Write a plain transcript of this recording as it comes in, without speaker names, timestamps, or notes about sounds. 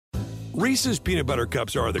Reese's peanut butter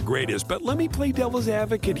cups are the greatest, but let me play devil's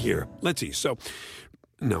advocate here. Let's see. So,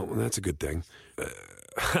 no, that's a good thing.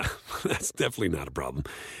 That's definitely not a problem.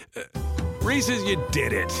 Reese's, you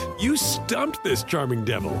did it. You stumped this charming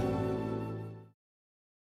devil.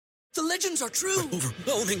 The legends are true.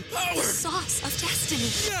 Overwhelming power! The sauce of destiny.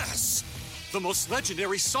 Yes! The most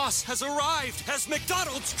legendary sauce has arrived as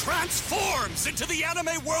McDonald's transforms into the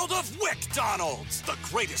anime world of WickDonald's. The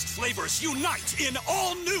greatest flavors unite in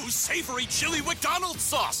all new savory chili McDonald's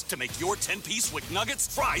sauce to make your 10-piece Wick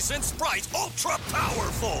Nuggets, fries, and Sprite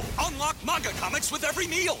ultra-powerful. Unlock manga comics with every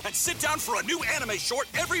meal and sit down for a new anime short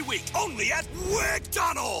every week only at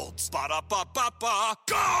WickDonald's. Ba-da-ba-ba-ba,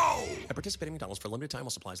 go! At participating McDonald's for a limited time while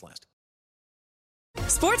supplies last.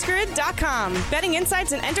 SportsGrid.com. Betting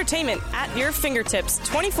insights and entertainment at your fingertips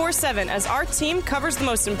 24/7 as our team covers the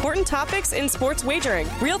most important topics in sports wagering.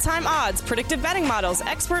 Real-time odds, predictive betting models,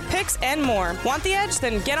 expert picks, and more. Want the edge?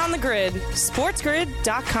 Then get on the grid.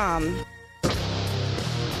 SportsGrid.com.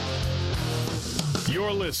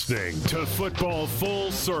 You're listening to Football Full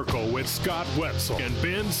Circle with Scott Wetzel and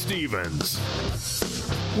Ben Stevens.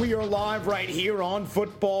 We are live right here on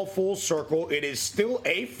Football Full Circle. It is still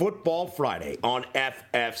a Football Friday on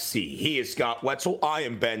FFC. He is Scott Wetzel. I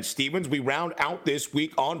am Ben Stevens. We round out this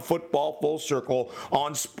week on Football Full Circle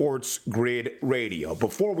on Sports Grid Radio.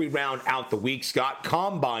 Before we round out the week, Scott,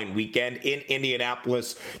 Combine weekend in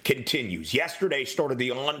Indianapolis continues. Yesterday started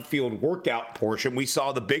the on-field workout portion. We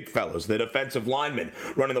saw the big fellas, the defensive linemen,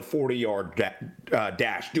 running the 40-yard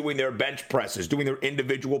dash, doing their bench presses, doing their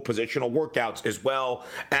individual positional workouts, as well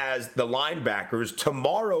as the linebackers.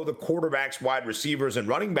 Tomorrow, the quarterbacks, wide receivers, and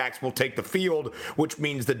running backs will take the field, which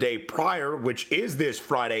means the day prior, which is this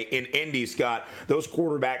Friday in Indy, Scott, those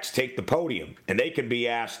quarterbacks take the podium, and they can be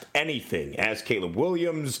asked anything. As Caleb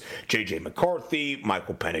Williams, J.J. McCarthy,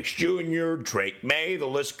 Michael Penix Jr., Drake May, the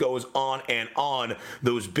list goes on and on.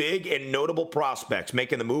 Those big and notable prospects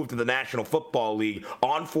making the move to the National Football League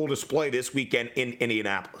on full display this weekend in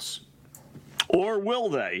Indianapolis. Or will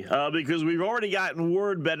they? Because we've already gotten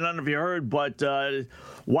word, Ben, I don't know if you heard, but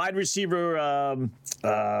wide receiver, I'm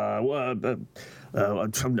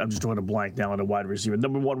just drawing a blank now on a wide receiver.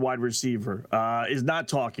 Number one wide receiver is not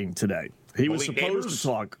talking today. He was supposed to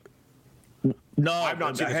talk. No, I've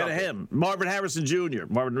not seen ahead of him. Marvin Harrison Jr.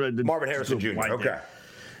 Marvin Harrison Jr., okay.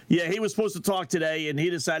 Yeah, he was supposed to talk today, and he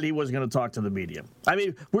decided he wasn't going to talk to the media. I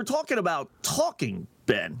mean, we're talking about talking,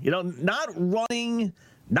 Ben. You know, not running,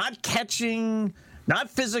 not catching,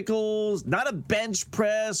 not physicals, not a bench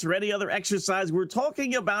press or any other exercise. We're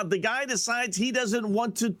talking about the guy decides he doesn't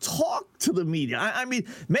want to talk to the media. I mean,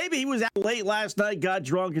 maybe he was out late last night, got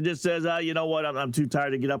drunk, and just says, you know what, I'm too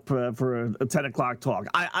tired to get up for a 10 o'clock talk.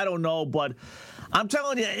 I don't know, but I'm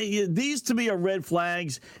telling you, these to me are red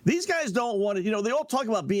flags. These guys don't want to, they all talk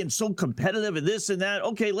about being so competitive and this and that.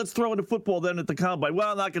 Okay, let's throw into football then at the combine.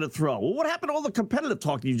 Well, I'm not going to throw. Well, what happened to all the competitive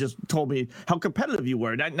talk you just told me how competitive you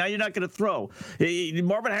were? Now you're not going to throw.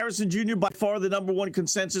 Marvin Harrison Jr., by far the number one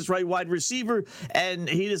consensus right wide receiver, and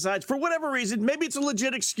he decides, for whatever reason, maybe it's a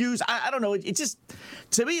legit excuse. I don't know. It just,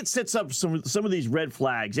 to me, it sets up some of these red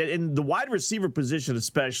flags. And the wide receiver position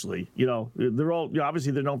especially, they're all,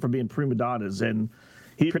 obviously they're known for being prima donnas, and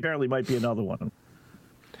he apparently might be another one.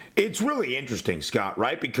 It's really interesting, Scott,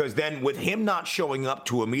 right? Because then with him not showing up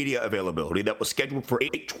to a media availability that was scheduled for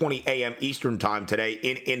 8:20 a.m. Eastern time today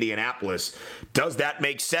in Indianapolis, does that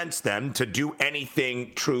make sense then to do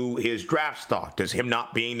anything through his draft stock? Does him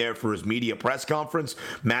not being there for his media press conference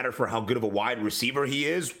matter for how good of a wide receiver he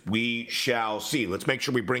is? We shall see. Let's make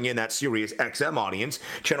sure we bring in that Sirius XM audience.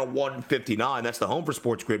 Channel 159, that's the home for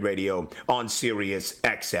Sports Grid Radio on Sirius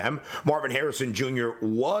XM. Marvin Harrison Jr.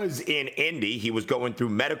 was in Indy. He was going through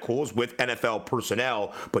medical with NFL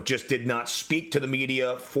personnel, but just did not speak to the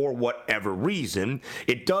media for whatever reason.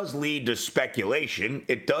 It does lead to speculation.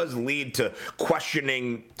 It does lead to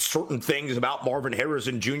questioning certain things about Marvin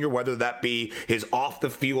Harrison Jr., whether that be his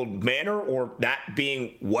off-the-field manner or that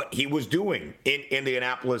being what he was doing in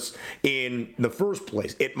Indianapolis in the first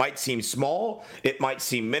place. It might seem small. It might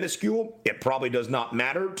seem minuscule. It probably does not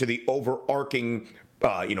matter to the overarching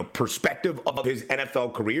perspective of his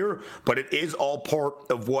NFL career, but it is all part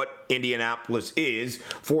of what Indianapolis is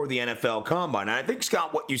for the NFL Combine. And I think,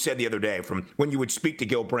 Scott, what you said the other day from when you would speak to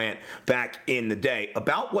Gil Brandt back in the day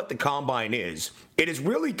about what the Combine is, it is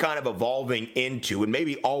really kind of evolving into, and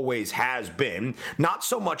maybe always has been, not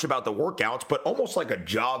so much about the workouts, but almost like a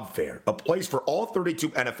job fair, a place for all 32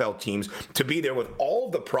 NFL teams to be there with all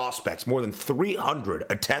of the prospects. More than 300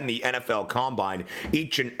 attend the NFL Combine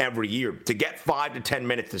each and every year to get 5 to 10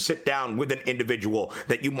 minutes to sit down with an individual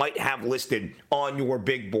that you might have listed on your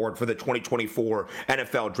big board for the 2024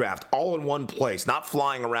 NFL Draft, all in one place, not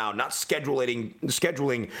flying around, not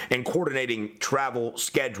scheduling and coordinating travel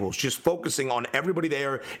schedules, just focusing on everybody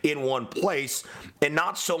there in one place, and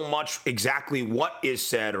not so much exactly what is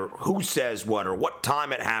said or who says what or what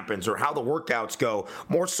time it happens or how the workouts go,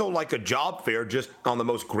 more so like a job fair just on the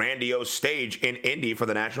most grandiose stage in Indy for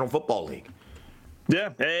the National Football League.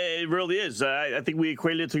 Yeah, it really is. I think we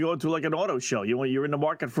equated it to going to like an auto show. You're in the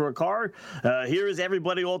market for a car. Here is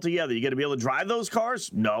everybody all together. You going to be able to drive those cars?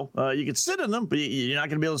 No. You can sit in them, but you're not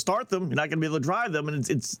going to be able to start them. You're not going to be able to drive them, and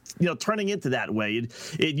it's turning into that way.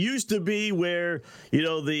 It used to be where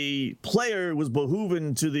the player was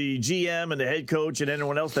behooving to the GM and the head coach and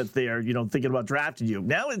anyone else that they're thinking about drafting you.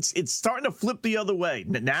 Now it's starting to flip the other way.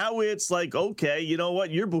 Now it's like, okay, you know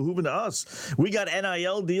what? You're behooving to us. We got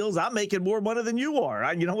NIL deals. I'm making more money than you are.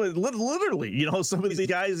 Literally, some of these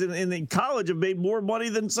guys in the college have made more money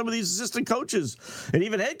than some of these assistant coaches and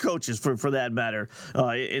even head coaches for that matter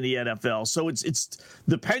in the NFL. So it's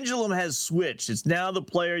the pendulum has switched. It's now the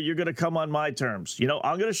player, you're going to come on my terms.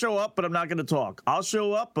 I'm going to show up, but I'm not going to talk. I'll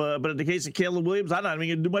show up, but in the case of Caleb Williams, I'm not even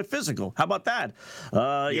going to do my physical. How about that?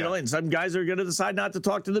 And some guys are going to decide not to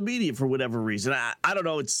talk to the media for whatever reason. I don't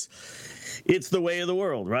know. It's the way of the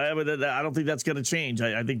world, right? I don't think that's going to change.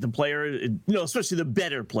 I think the player, especially the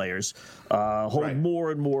better players, hold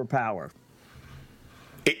more and more power.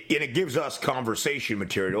 And it gives us conversation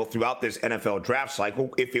material throughout this NFL draft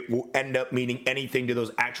cycle. If it will end up meaning anything to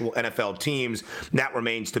those actual NFL teams, that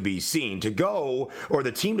remains to be seen.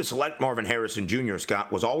 The team to select Marvin Harrison Jr.,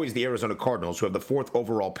 Scott, was always the Arizona Cardinals, who have the 4th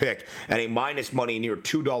overall pick and a minus money near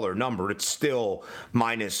 $2 number. It's still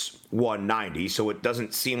minus 190, so it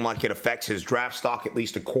doesn't seem like it affects his draft stock, at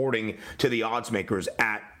least according to the odds makers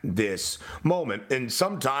at this moment. And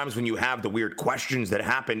sometimes when you have the weird questions that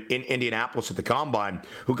happen in Indianapolis at the Combine,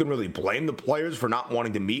 who can really blame the players for not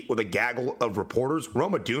wanting to meet with a gaggle of reporters?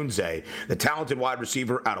 Rome Odunze, the talented wide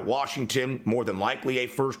receiver out of Washington, more than likely a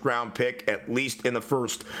first-round pick, at least in the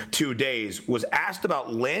first 2 days, was asked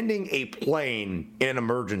about landing a plane in an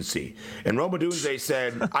emergency. And Rome Odunze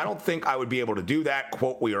said, I don't think I would be able to do that.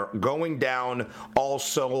 Quote, we are going down, all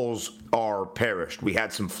souls are perished. We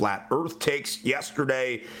had some flat earth takes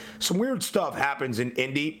yesterday. Some weird stuff happens in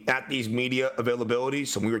Indy at these media availabilities.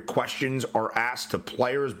 Some weird questions are asked to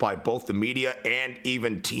players by both the media and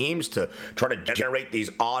even teams to try to generate these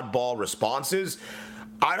oddball responses.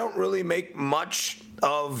 I don't really make much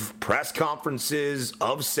of press conferences,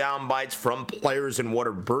 of sound bites from players in what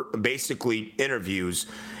are basically interviews.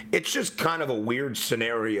 It's just kind of a weird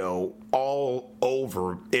scenario all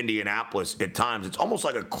over Indianapolis at times. It's almost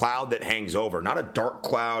like a cloud that hangs over. Not a dark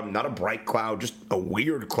cloud, not a bright cloud, just a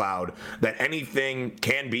weird cloud that anything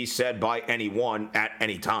can be said by anyone at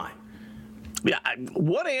any time. Yeah,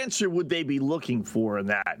 what answer would they be looking for in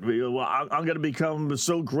that? Well, I'm going to become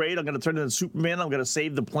so great. I'm going to turn into Superman. I'm going to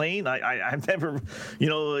save the plane. I've never,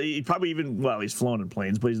 he probably he's flown in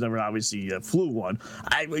planes, but he's never obviously flew one.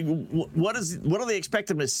 What do they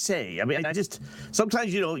expect him to say? I mean,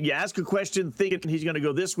 sometimes, you ask a question thinking he's going to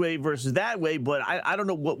go this way versus that way, but I don't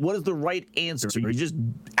know what is the right answer. So you're just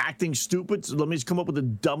acting stupid. So let me just come up with the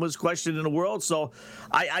dumbest question in the world. So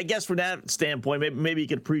I guess from that standpoint, maybe you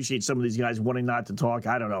can appreciate some of these guys wanting not to talk.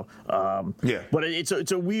 I don't know. But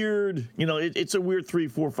it's a weird, it's a weird 3,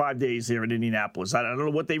 4, 5 days here in Indianapolis. I don't know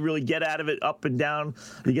what they really get out of it, up and down.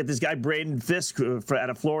 You get this guy, Braden Fisk, out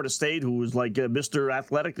of Florida State, who was like Mr.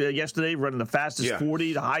 Athletic yesterday, running the fastest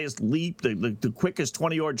 40, the highest leap, the quickest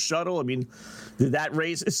 20-yard shuttle. I mean, did that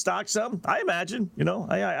raise his stock some? I imagine,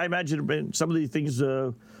 I imagine some of these things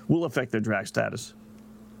will affect their draft status.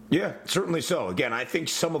 Yeah, certainly so. Again, I think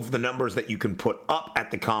some of the numbers that you can put up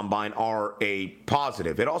at the Combine are a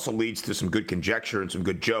positive. It also leads to some good conjecture and some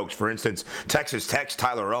good jokes. For instance, Texas Tech's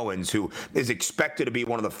Tyler Owens, who is expected to be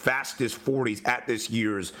one of the fastest 40s at this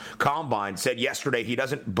year's Combine, said yesterday he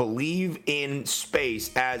doesn't believe in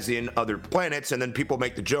space as in other planets. And then people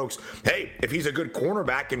make the jokes, hey, if he's a good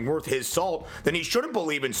cornerback and worth his salt, then he shouldn't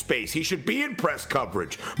believe in space. He should be in press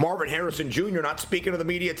coverage. Marvin Harrison Jr. not speaking to the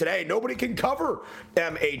media today. Nobody can cover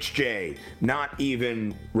MHJ, not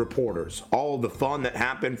even reporters. All of the fun that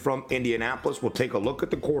happened from Indianapolis. We'll take a look at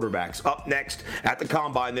the quarterbacks up next at the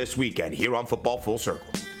Combine this weekend here on Football Full Circle.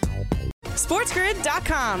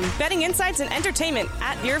 SportsGrid.com. Betting insights and entertainment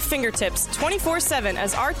at your fingertips 24/7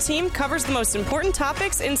 as our team covers the most important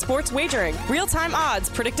topics in sports wagering. Real-time odds,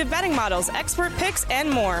 predictive betting models, expert picks, and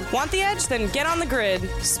more. Want the edge? Then get on the grid.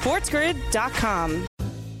 SportsGrid.com.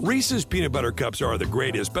 Reese's Peanut Butter Cups are the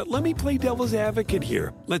greatest, but let me play devil's advocate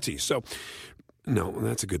here. Let's see. So, no,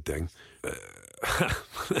 that's a good thing.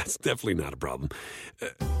 That's definitely not a problem.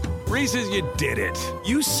 Reese's, you did it.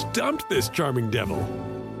 You stumped this charming devil.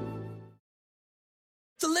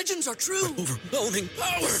 The legends are true. Overwhelming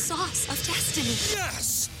power! The sauce of destiny.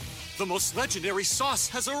 Yes! The most legendary sauce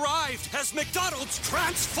has arrived as McDonald's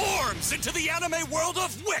transforms into the anime world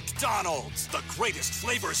of WickDonald's. The greatest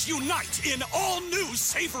flavors unite in all new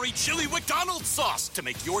savory chili McDonald's sauce to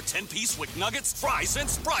make your 10-piece Wick Nuggets, fries, and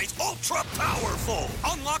Sprite ultra-powerful.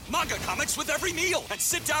 Unlock manga comics with every meal and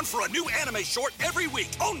sit down for a new anime short every week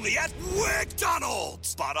only at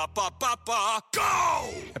WickDonald's. Ba-da-ba-ba-ba, go!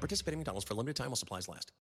 At participating McDonald's for a limited time while supplies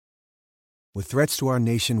last. With threats to our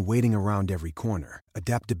nation waiting around every corner,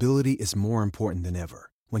 adaptability is more important than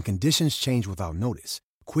ever. When conditions change without notice,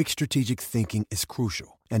 quick strategic thinking is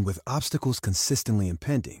crucial. And with obstacles consistently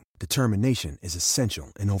impending, determination is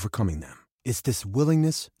essential in overcoming them. It's this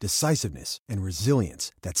willingness, decisiveness, and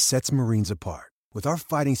resilience that sets Marines apart. With our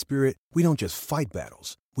fighting spirit, we don't just fight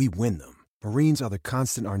battles, we win them. Marines are the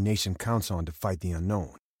constant our nation counts on to fight the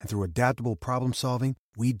unknown. And through adaptable problem solving,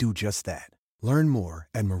 we do just that. Learn more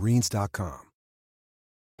at Marines.com.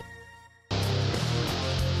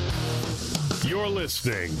 You're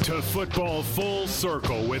listening to Football Full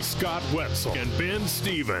Circle with Scott Wetzel and Ben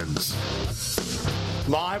Stevens.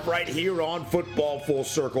 Live right here on Football Full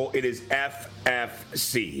Circle, it is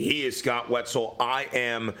FFC. He is Scott Wetzel. I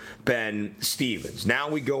am Ben Stevens. Now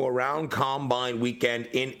we go around Combine Weekend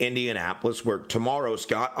in Indianapolis, where tomorrow,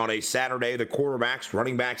 Scott, on a Saturday, the quarterbacks,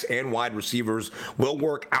 running backs, and wide receivers will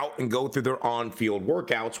work out and go through their on-field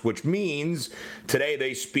workouts, which means today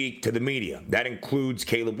they speak to the media. That includes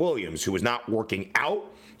Caleb Williams, who is not working out,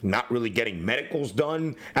 not really getting medicals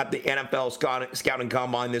done at the NFL Scouting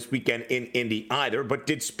Combine this weekend in Indy either, but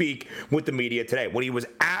did speak with the media today. When he was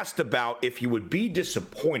asked about if he would be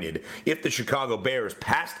disappointed if the Chicago Bears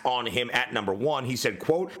passed on him at number one, he said,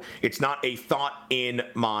 quote, "It's not a thought in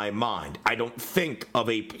my mind. I don't think of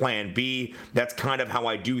a plan B. That's kind of how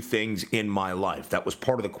I do things in my life." That was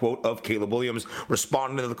part of the quote of Caleb Williams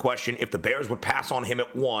responding to the question, if the Bears would pass on him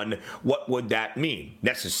at one, what would that mean?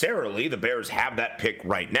 Necessarily, the Bears have that pick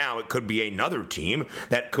right now. It could be another team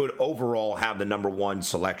that could overall have the number one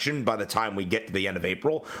selection by the time we get to the end of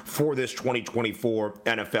April for this 2024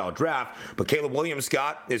 NFL draft. But Caleb Williams,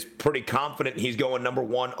 Scott, is pretty confident he's going number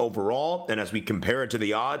one overall. And as we compare it to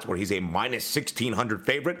the odds, where he's a minus 1,600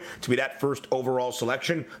 favorite to be that first overall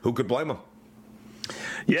selection, who could blame him?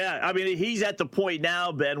 Yeah, I mean, he's at the point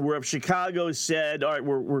now, Ben, where if Chicago said, all right,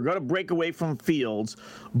 we're going to break away from Fields,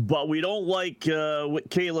 but we don't like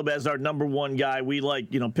Caleb as our number one guy. We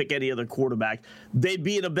like, pick any other quarterback. They'd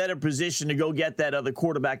be in a better position to go get that other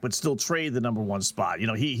quarterback, but still trade the number one spot.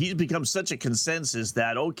 He's become such a consensus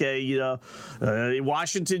that, okay,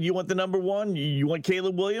 Washington, you want the number one? You want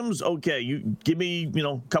Caleb Williams? Okay, you give me,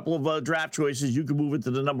 a couple of draft choices. You can move it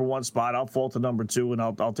to the number one spot. I'll fall to number two, and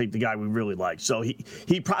I'll take the guy we really like. So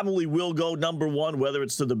he probably will go number one, whether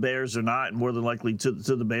it's to the Bears or not, and more than likely to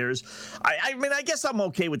the Bears. I mean, I guess I'm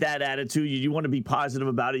okay with that attitude. You want to be positive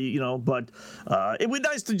about it, but it would be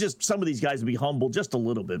nice to just some of these guys to be humble just a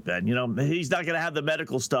little bit, Ben. He's not going to have the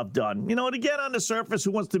medical stuff done. And again, on the surface,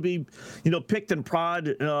 who wants to be, picked and prod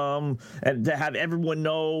and to have everyone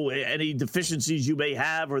know any deficiencies you may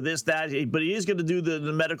have or this, that. But he is going to do the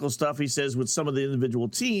medical stuff, he says, with some of the individual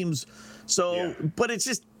teams. So, yeah. But it's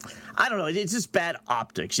just, I don't know, it's just bad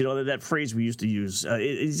optics, that phrase we used to use.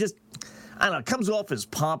 It's just, I don't know, it comes off as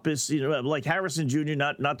pompous, like Harrison Jr.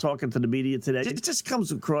 not talking to the media today. It just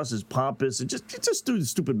comes across as pompous and just do the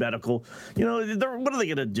stupid medical. What are they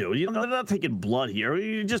going to do? They're not taking blood here.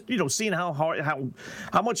 You're just, seeing how hard,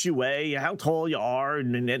 how much you weigh, how tall you are,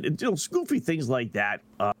 and goofy things like that.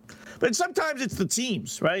 But sometimes it's the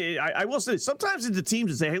teams, right? I will say, sometimes it's the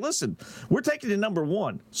teams that say, hey, listen, we're taking the number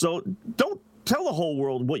one. So don't tell the whole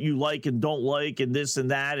world what you like and don't like and this and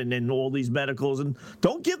that and then all these medicals. And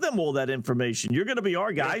don't give them all that information. You're going to be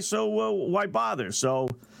our guy, so why bother? So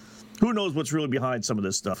who knows what's really behind some of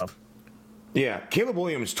this stuff. Yeah, Caleb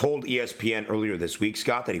Williams told ESPN earlier this week,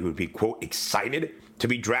 Scott, that he would be, quote, excited to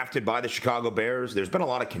be drafted by the Chicago Bears. There's been a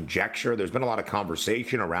lot of conjecture. There's been a lot of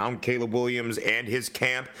conversation around Caleb Williams and his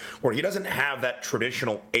camp where he doesn't have that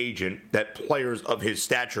traditional agent that players of his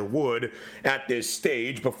stature would at this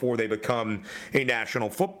stage before they become a National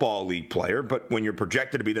Football League player. But when you're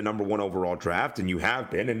projected to be the number one overall draft, and you have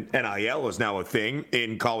been, and NIL is now a thing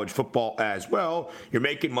in college football as well, you're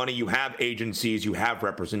making money, you have agencies, you have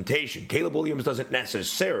representation. Caleb Williams doesn't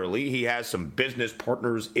necessarily. He has some business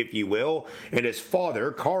partners, if you will, and his father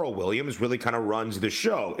father, Carl Williams, really kind of runs the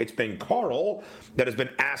show. It's been Carl that has been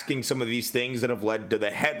asking some of these things that have led to the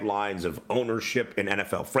headlines of ownership in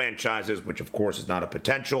NFL franchises, which of course is not a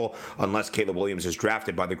potential unless Caleb Williams is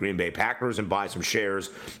drafted by the Green Bay Packers and buys some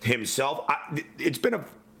shares himself. It's been an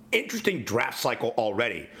interesting draft cycle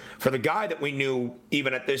already for the guy that we knew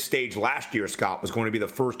even at this stage last year, Scott, was going to be the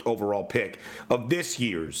first overall pick of this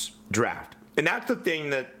year's draft. And that's the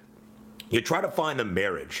thing that you try to find the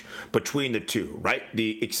marriage between the two, right?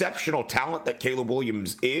 The exceptional talent that Caleb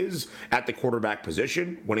Williams is at the quarterback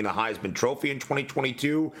position, winning the Heisman Trophy in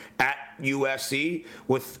 2022 at USC,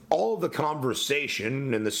 with all of the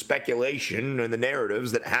conversation and the speculation and the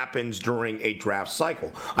narratives that happens during a draft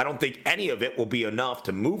cycle. I don't think any of it will be enough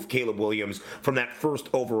to move Caleb Williams from that first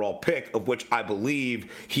overall pick, of which I believe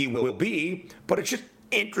he will be, but it's just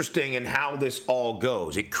interesting in how this all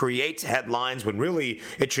goes. It creates headlines when really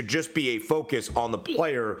it should just be a focus on the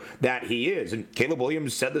player that he is. And Caleb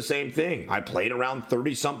Williams said the same thing. I played around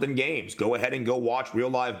 30-something games. Go ahead and go watch real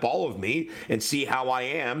live ball of me and see how I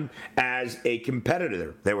am as a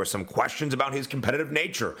competitor. There were some questions about his competitive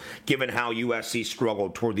nature, given how USC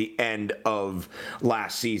struggled toward the end of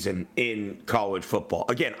last season in college football.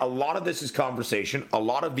 Again, a lot of this is conversation. A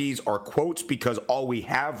lot of these are quotes because all we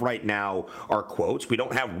have right now are quotes. We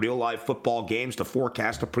don't have real live football games to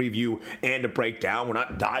forecast, to preview, and to break down. We're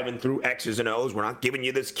not diving through X's and O's. We're not giving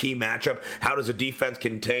you this key matchup. How does a defense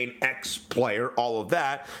contain X player? All of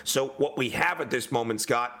that. So what we have at this moment,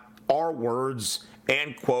 Scott, are words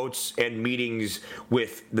and quotes and meetings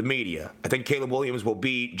with the media. I think Caleb Williams will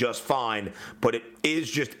be just fine, but it is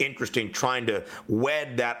just interesting trying to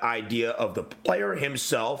wed that idea of the player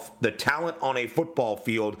himself, the talent on a football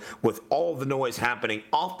field, with all the noise happening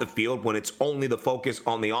off the field when it's only the focus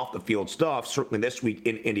on the off the field stuff, certainly this week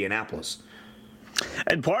in Indianapolis.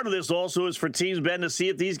 And part of this also is for teams, Ben, to see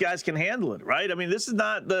if these guys can handle it, right? I mean, this is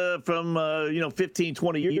not from 15,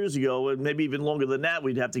 20 years ago, and maybe even longer than that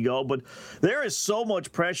we'd have to go. But there is so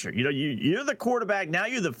much pressure. You know, you're the quarterback. Now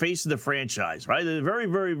you're the face of the franchise, right? There are very,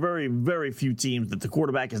 very, very, very few teams that the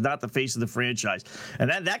quarterback is not the face of the franchise.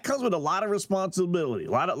 And that comes with a lot of responsibility,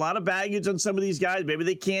 a lot of baggage on some of these guys. Maybe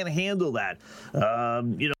they can't handle that.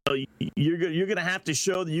 You're going to have to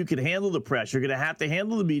show that you can handle the pressure. You're going to have to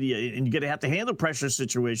handle the media, and you're going to have to handle pressure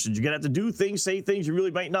situations. You're going to have to do things, say things you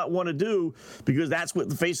really might not want to do, because that's what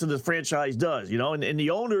the face of the franchise does, and the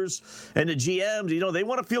owners and the GMs, they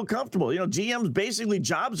want to feel comfortable. GMs basically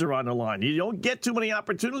jobs are on the line. You don't get too many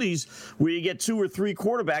opportunities where you get 2 or 3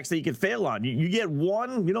 quarterbacks that you can fail on. You get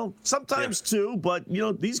one, sometimes 2, but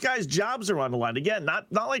these guys' jobs are on the line. Again,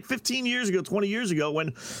 not like 15 years ago, 20 years ago, when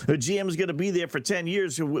a GM is going to be there for 10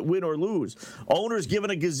 years to win or lose. Owner's given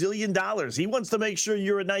 $1 gazillion. He wants to make sure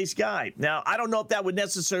you're a nice guy. Now, I don't know if that would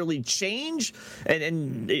necessarily change,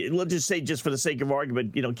 and let's just say, just for the sake of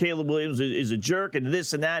argument, Caleb Williams is a jerk and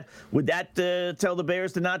this and that. Would that tell the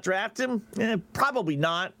Bears to not draft him? Probably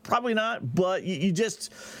not. But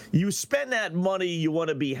you spend that money, you want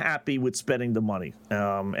to be happy with spending the money.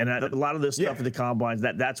 And a lot of this stuff at the combines,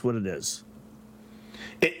 that's what it is.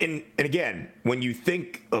 And again, when you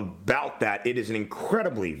think about that, it is an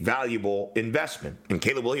incredibly valuable investment. And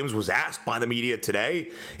Caleb Williams was asked by the media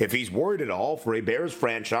today if he's worried at all for a Bears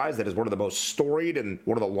franchise that is one of the most storied and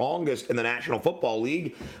one of the longest in the National Football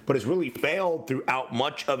League, but has really failed throughout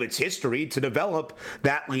much of its history to develop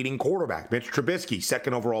that leading quarterback. Mitch Trubisky,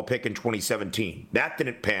 2nd overall pick in 2017. That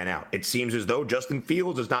didn't pan out. It seems as though Justin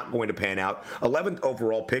Fields is not going to pan out. 11th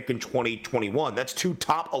overall pick in 2021. That's 2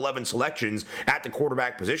 top 11 selections at the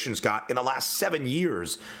quarterback position, Scott, in the last 7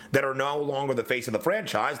 years that are no longer the face of the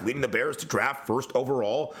franchise, leading the Bears to draft 1st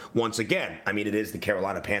overall once again. I mean, it is the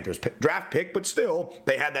Carolina Panthers draft pick, but still,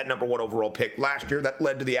 they had that number 1 overall pick last year that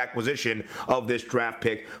led to the acquisition of this draft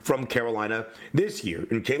pick from Carolina this year.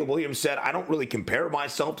 And Caleb Williams said, I don't really compare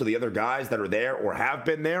myself to the other guys that are there or have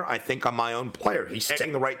been there. I think I'm my own player. He's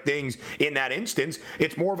saying the right things in that instance.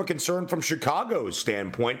 It's more of a concern from Chicago's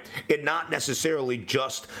standpoint, and not necessarily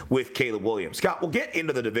just with Caleb Williams. Scott, we'll get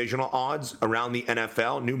into the divisional odds around the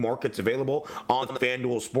NFL. New markets available on the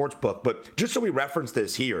FanDuel Sportsbook. But just so we reference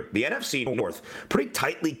this here, the NFC North, pretty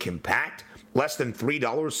tightly compact. Less than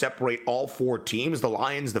 $3 separate all 4 teams. The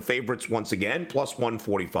Lions, the favorites once again, plus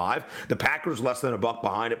 145. The Packers less than $1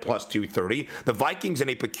 behind at plus 230. The Vikings in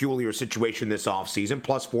a peculiar situation this offseason,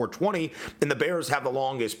 plus 420. And the Bears have the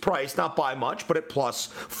longest price, not by much, but at plus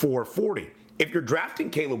 440. if you're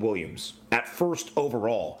drafting Caleb Williams at first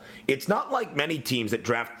overall, it's not like many teams that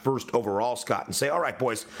draft first overall, Scott, and say, all right,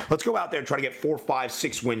 boys, let's go out there and try to get 4, 5,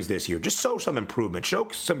 6 wins this year. Just show some improvement. Show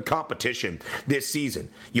some competition this season.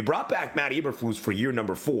 You brought back Matt Eberflus for year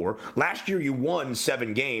number 4. Last year, you won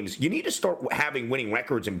 7 games. You need to start having winning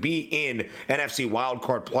records and be in NFC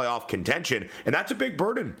wildcard playoff contention, and that's a big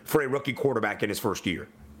burden for a rookie quarterback in his first year.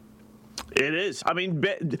 It is. I mean,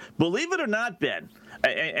 believe it or not, Ben,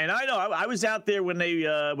 and I know I was out there when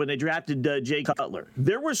they drafted Jay Cutler.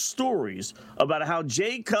 There were stories about how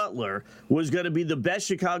Jay Cutler was going to be the best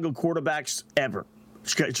Chicago quarterbacks ever.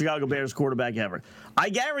 Chicago Bears quarterback ever. I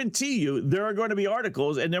guarantee you there are going to be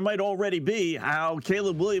articles, and there might already be, how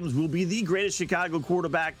Caleb Williams will be the greatest Chicago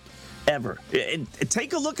quarterback ever. And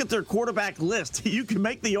take a look at their quarterback list. You can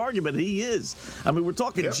make the argument he is. I mean, we're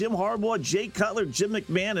talking Jim Harbaugh, Jay Cutler, Jim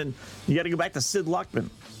McMahon, and you got to go back to Sid Luckman.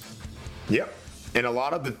 Yep. And a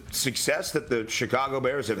lot of the success that the Chicago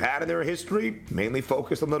Bears have had in their history mainly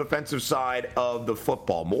focused on the defensive side of the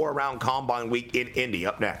football. More around Combine Week in Indy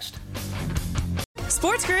up next.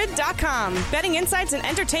 SportsGrid.com. Betting insights and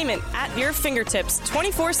entertainment at your fingertips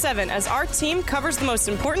 24/7 as our team covers the most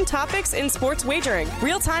important topics in sports wagering.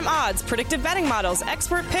 Real-time odds, predictive betting models,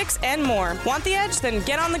 expert picks, and more. Want the edge? Then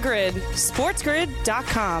get on the grid.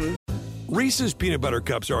 SportsGrid.com. Reese's Peanut Butter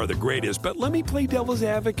Cups are the greatest, but let me play devil's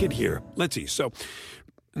advocate here. Let's see. So,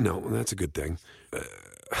 no, that's a good thing.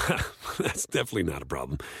 That's definitely not a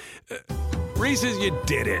problem. Reese's, you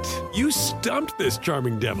did it. You stumped this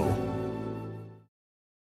charming devil.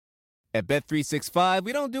 At Bet365,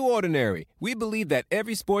 we don't do ordinary. We believe that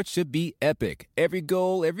every sport should be epic. Every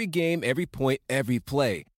goal, every game, every point, every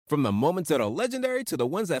play. From the moments that are legendary to the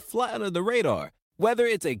ones that fly under the radar. Whether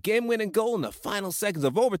it's a game-winning goal in the final seconds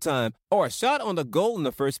of overtime or a shot on the goal in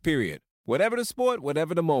the first period. Whatever the sport,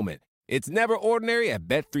 whatever the moment. It's never ordinary at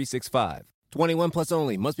Bet365. 21 plus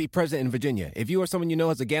only. Must be present in Virginia. If you or someone you know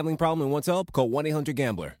has a gambling problem and wants help, call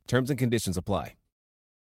 1-800-GAMBLER. Terms and conditions apply.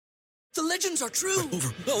 The legends are true.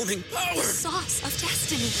 Overwhelming power! The sauce of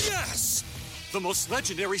destiny. Yes! The most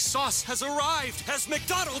legendary sauce has arrived as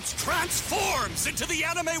McDonald's transforms into the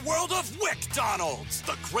anime world of WickDonald's.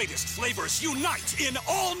 The greatest flavors unite in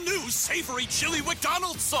all new savory chili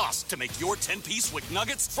McDonald's sauce to make your 10-piece Wick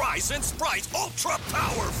Nuggets, fries, and Sprite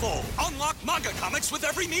ultra-powerful. Unlock manga comics with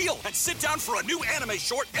every meal and sit down for a new anime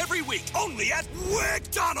short every week only at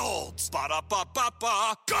WickDonald's.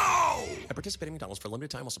 Ba-da-ba-ba-ba, go! At participating McDonald's for a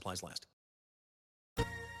limited time while supplies last.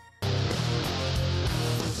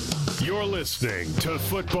 You're listening to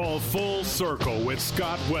Football Full Circle with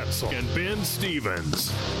Scott Wetzel and Ben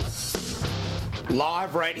Stevens.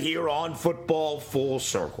 Live right here on Football Full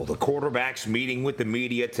Circle. The quarterbacks meeting with the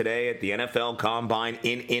media today at the NFL Combine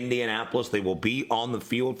in Indianapolis. They will be on the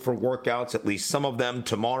field for workouts, at least some of them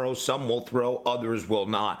tomorrow. Some will throw, others will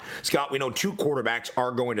not. Scott, we know 2 quarterbacks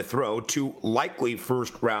are going to throw, 2 likely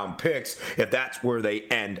first-round picks, if that's where they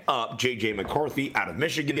end up. J.J. McCarthy out of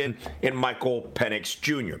Michigan and Michael Penix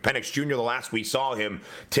Jr. Penix Jr., the last we saw him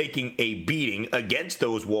taking a beating against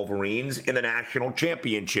those Wolverines in the national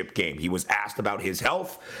championship game. He was asked about his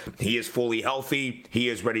health. He is fully healthy. He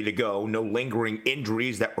is ready to go. No lingering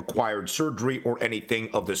injuries that required surgery or anything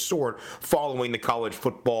of the sort following the college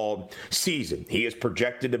football season. He is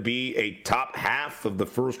projected to be a top half of the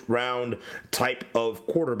first round type of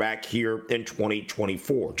quarterback here in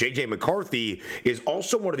 2024. J.J. McCarthy is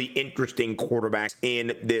also one of the interesting quarterbacks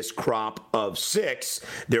in this crop of 6.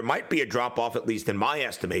 There might be a drop-off, at least in my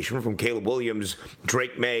estimation, from Caleb Williams,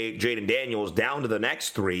 Drake May, Jaden Daniels, down to the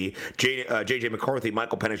next 3, J.J. McCarthy,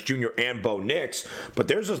 Michael Penix Jr., and Bo Nix. But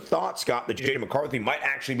there's a thought, Scott, that J.J. McCarthy might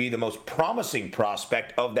actually be the most promising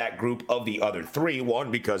prospect of that group of the other 3.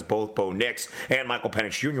 One, because both Bo Nix and Michael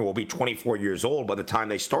Penix Jr. will be 24 years old by the time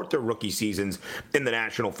they start their rookie seasons in the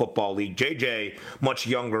National Football League. J.J. much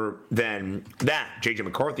younger than that. J.J.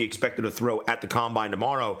 McCarthy expected to throw at the Combine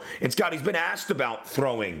tomorrow. And, Scott, he's been asked about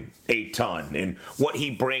throwing a ton and what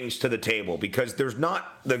he brings to the table, because there's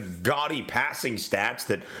not the gaudy passing stats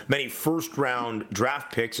that many first-round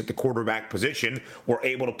draft picks at the quarterback position were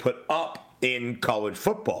able to put up in college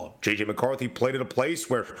football. J.J. McCarthy played at a place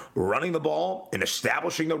where running the ball and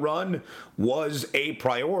establishing the run was a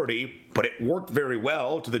priority, but it worked very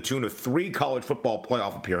well to the tune of 3 college football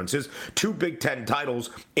playoff appearances, 2 Big Ten titles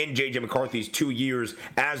in J.J. McCarthy's 2 years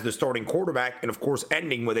as the starting quarterback, and, of course,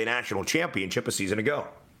 ending with a national championship a season ago.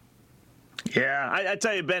 Yeah, I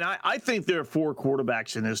tell you, Ben, I think there are 4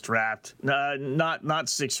 quarterbacks in this draft, not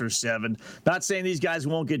 6 or 7. Not saying these guys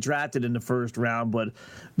won't get drafted in the first round, but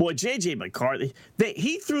boy, J.J. McCarthy,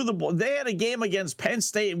 he threw the ball. They had a game against Penn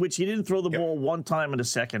State in which he didn't throw the ball one time in the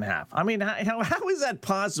second half. I mean, how is that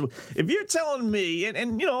possible? If you're telling me,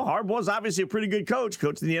 and Harbaugh's obviously a pretty good coach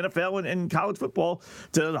in the NFL and college football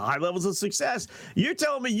to high levels of success, you're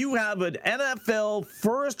telling me you have an NFL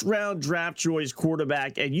first-round draft choice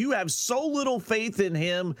quarterback and you have so little faith in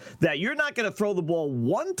him that you're not going to throw the ball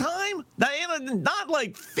one time? Not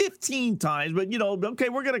like 15 times, but, okay,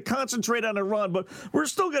 we're going to concentrate on the run, but we're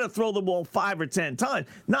still going to throw the ball 5 or 10 times.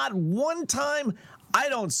 Not one time. I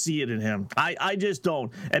don't see it in him. I just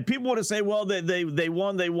don't. And people want to say, well, they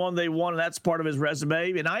won, and that's part of his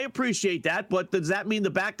resume. And I appreciate that, but does that mean the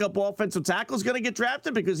backup offensive tackle is going to get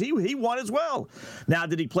drafted? Because he won as well. Now,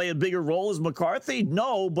 did he play a bigger role as McCarthy?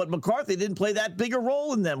 No, but McCarthy didn't play that bigger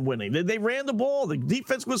role in them winning. They ran the ball. The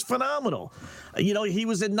defense was phenomenal. He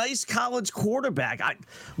was a nice college quarterback.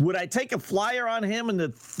 Would I take a flyer on him in the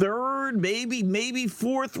 3rd, maybe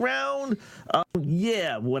 4th round?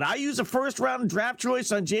 Yeah. Would I use a first-round draft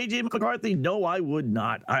choice on J.J. McCarthy? No, I would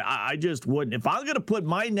not. I just wouldn't. If I'm going to put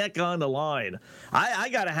my neck on the line, I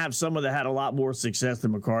got to have someone that had a lot more success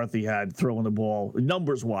than McCarthy had throwing the ball,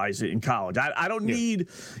 numbers-wise, in college. I don't need,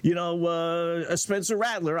 a Spencer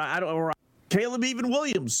Rattler or Caleb even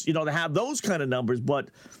Williams, to have those kind of numbers. But,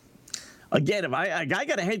 again, if I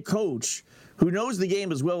got a head coach who knows the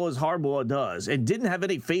game as well as Harbaugh does and didn't have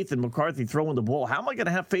any faith in McCarthy throwing the ball, how am I going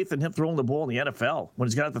to have faith in him throwing the ball in the NFL when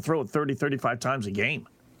he's going to have to throw it 30, 35 times a game?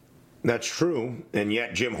 That's true, and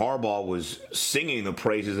yet Jim Harbaugh was singing the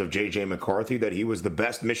praises of J.J. McCarthy, that he was the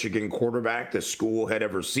best Michigan quarterback the school had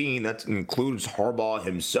ever seen. That includes Harbaugh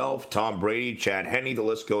himself, Tom Brady, Chad Henne, the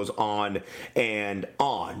list goes on and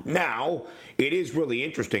on. Now, it is really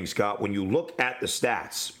interesting, Scott, when you look at the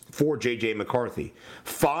stats for J.J. McCarthy.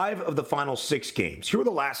 5 of the final 6 games. Here are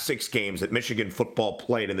the last 6 games that Michigan football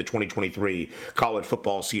played in the 2023 college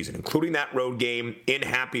football season, including that road game in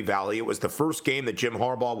Happy Valley. It was the first game that Jim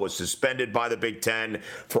Harbaugh was suspended by the Big Ten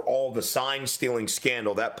for all the sign-stealing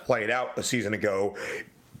scandal that played out a season ago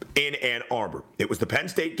in Ann Arbor. It was the Penn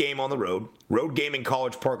State game on the road game in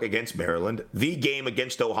College Park against Maryland, the game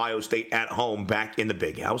against Ohio State at home back in the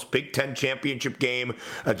Big House, Big Ten championship game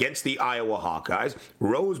against the Iowa Hawkeyes,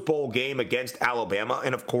 Rose Bowl game against Alabama,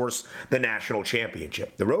 and of course, the national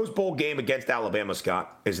championship. The Rose Bowl game against Alabama,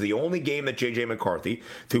 Scott, is the only game that J.J. McCarthy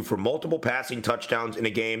threw for multiple passing touchdowns in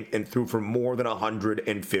a game and threw for more than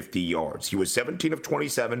 150 yards. He was 17 of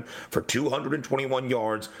 27 for 221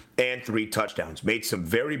 yards and 3 touchdowns. Made some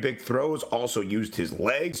very big throws, also used his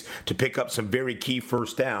legs to pick up some very key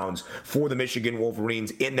first downs for the Michigan Wolverines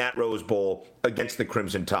in that Rose Bowl against the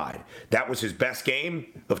Crimson Tide. That was his best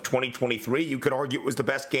game of 2023. You could argue it was the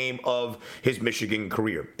best game of his Michigan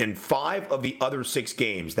career. In 5 of the other 6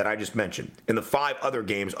 games that I just mentioned, in the 5 other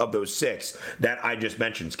games of those 6 that I just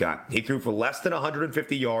mentioned, Scott, he threw for less than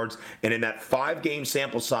 150 yards, and in that 5-game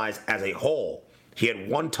sample size as a whole, he had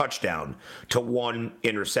 1 touchdown to 1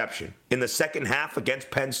 interception. In the second half against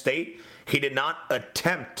Penn State, he did not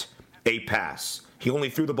attempt a pass. He only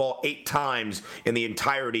threw the ball 8 times in the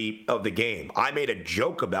entirety of the game. I made a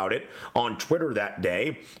joke about it on Twitter that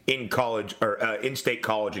day in State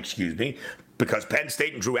College, because Penn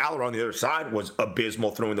State and Drew Aller on the other side was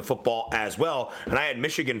abysmal throwing the football as well. And I had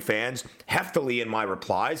Michigan fans heftily in my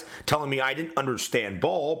replies telling me I didn't understand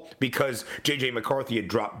ball because J.J. McCarthy had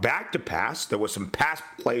dropped back to pass. There was some pass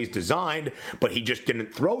plays designed, but he just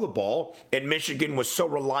didn't throw the ball. And Michigan was so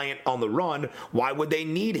reliant on the run. Why would they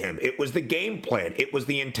need him? It was the game plan. It was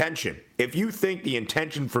the intention. If you think the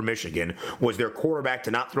intention for Michigan was their quarterback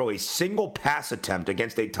to not throw a single pass attempt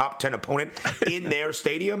against a top 10 opponent in their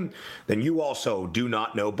stadium, then you also do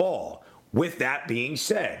not know ball. With that being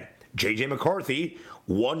said, J.J. McCarthy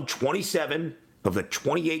won 27 of the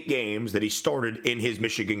 28 games that he started in his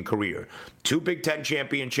Michigan career. 2 Big Ten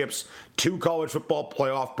championships, 2 college football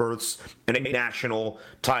playoff berths, and a national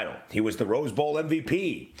title. He was the Rose Bowl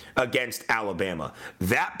MVP against Alabama.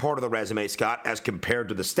 That part of the resume, Scott, as compared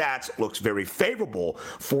to the stats, looks very favorable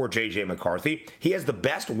for J.J. McCarthy. He has the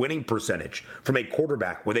best winning percentage from a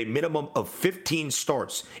quarterback with a minimum of 15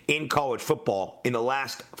 starts in college football in the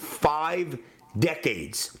last 5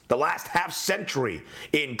 decades, the last half century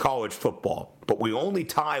in college football. But we only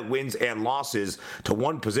tie wins and losses to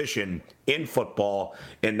one position in football,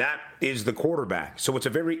 and that is the quarterback. So it's a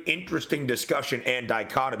very interesting discussion and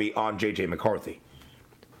dichotomy on J.J. McCarthy.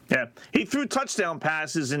 Yeah, he threw touchdown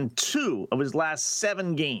passes in 2 of his last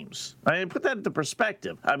 7 games. I mean, put that into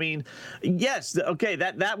perspective. I mean, yes, okay,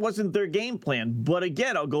 that wasn't their game plan. But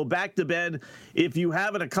again, I'll go back to Ben. If you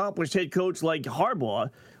have an accomplished head coach like Harbaugh,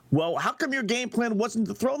 well, how come your game plan wasn't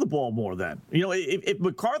to throw the ball more then? You know, if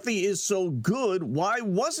McCarthy is so good, why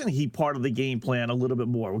wasn't he part of the game plan a little bit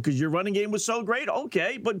more? Because your running game was so great?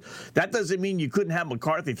 Okay, but that doesn't mean you couldn't have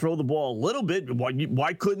McCarthy throw the ball a little bit.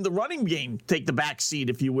 Why couldn't the running game take the back seat,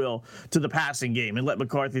 if you will, to the passing game and let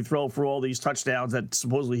McCarthy throw for all these touchdowns that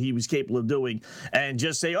supposedly he was capable of doing and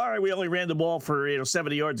just say, all right, we only ran the ball for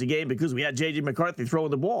 70 yards a game because we had J.J. McCarthy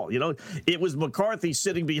throwing the ball. You know, it was McCarthy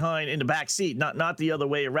sitting behind in the back seat, not the other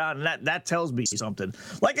way around. And that tells me something.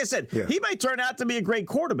 Like I said, He may turn out to be a great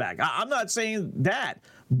quarterback. I'm not saying that,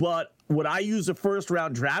 but would I use a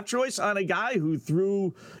first-round draft choice on a guy who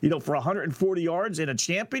threw, for 140 yards in a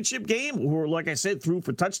championship game, or like I said, threw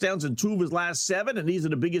for touchdowns in 2 of his last 7, and these are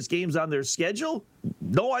the biggest games on their schedule?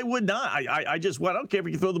 No, I would not. I don't care if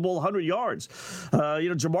he can throw the ball 100 yards.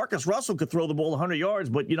 Jamarcus Russell could throw the ball 100 yards,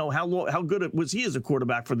 but how good was he as a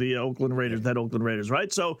quarterback for the Oakland Raiders,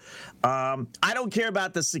 right? So I don't care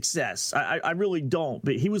about the success. I really don't.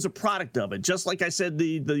 But he was a product of it, just like I said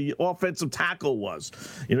the offensive tackle was.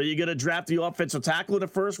 You're going to draft the offensive tackle in the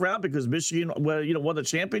first round because Michigan won the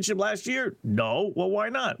championship last year? No. Well, why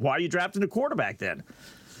not? Why are you drafting a quarterback then?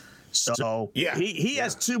 So he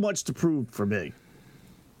has too much to prove for me.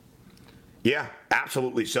 Yeah,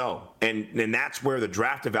 absolutely so. And that's where the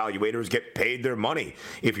draft evaluators get paid their money,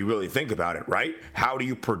 if you really think about it, right? How do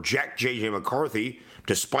you project J.J. McCarthy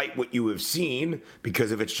despite what you have seen?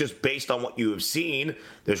 Because if it's just based on what you have seen,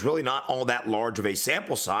 there's really not all that large of a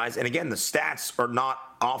sample size. And again, the stats are not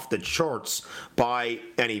off the charts by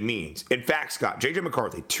any means. In fact, Scott, J.J.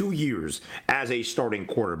 McCarthy, 2 years as a starting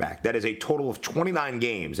quarterback. That is a total of 29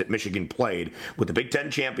 games that Michigan played with the Big Ten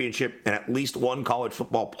championship and at least 1 college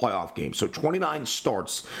football playoff game. So 29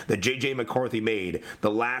 starts that J.J. McCarthy made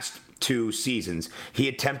the last 2 seasons. He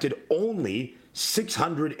attempted only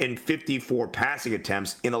 654 passing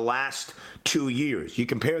attempts in the last 2 years. You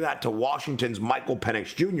compare that to Washington's Michael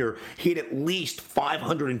Penix Jr., he had at least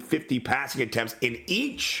 550 passing attempts in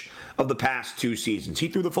each of the past 2 seasons. He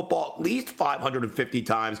threw the football at least 550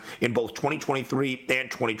 times in both 2023 and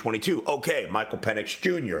 2022. Okay, Michael Penix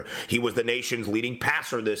Jr., he was the nation's leading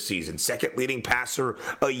passer this season, second leading passer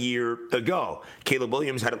a year ago. Caleb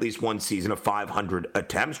Williams had at least 1 season of 500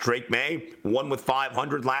 attempts. Drake May, 1 with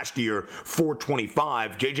 500 last year,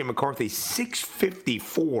 425. J.J. McCarthy,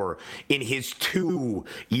 654 in his 2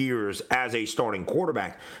 years as a starting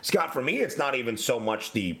quarterback. Scott, for me, it's not even so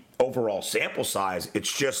much the overall sample size,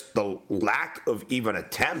 it's just the lack of even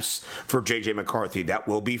attempts for J.J. McCarthy. That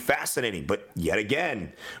will be fascinating. But yet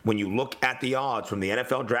again, when you look at the odds from the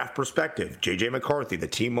NFL draft perspective, J.J. McCarthy, the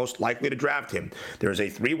team most likely to draft him, there's a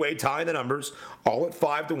 3-way tie in the numbers, all at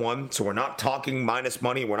 5-1. So we're not talking minus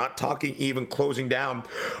money. We're not talking even closing down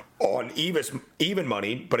on even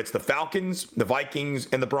money, but it's the Falcons, the Vikings,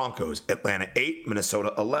 and the Broncos. Atlanta 8,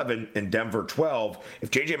 Minnesota 11, and Denver 12.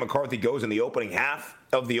 If J.J. McCarthy goes in the opening half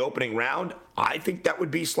of the opening round, I think that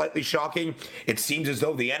would be slightly shocking. It seems as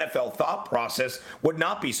though the NFL thought process would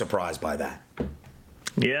not be surprised by that.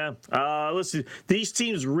 Yeah. Listen, these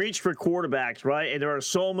teams reach for quarterbacks, right? And there are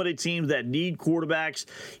so many teams that need quarterbacks,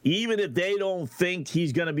 even if they don't think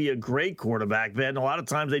he's going to be a great quarterback. Then a lot of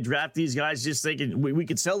times they draft these guys just thinking we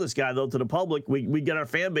could sell this guy, though, to the public. We get our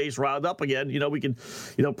fan base riled up again. We can,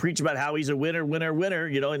 preach about how he's a winner,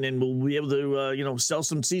 and then we'll be able to, sell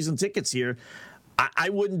some season tickets here. I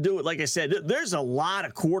wouldn't do it. Like I said, there's a lot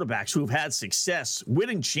of quarterbacks who've had success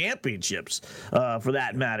winning championships, for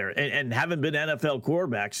that matter, and haven't been NFL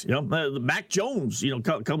quarterbacks. Mac Jones,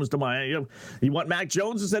 comes to mind. You want Mac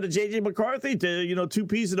Jones instead of J.J. McCarthy to, 2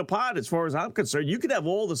 peas in a pod, as far as I'm concerned. You could have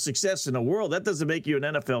all the success in the world. That doesn't make you an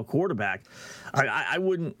NFL quarterback. I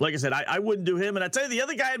wouldn't, like I said, I wouldn't do him. And I tell you, the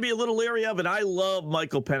other guy I'd be a little leery of, and I love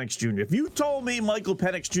Michael Penix Jr. If you told me Michael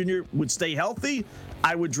Penix Jr. would stay healthy,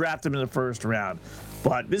 I would draft him in the first round.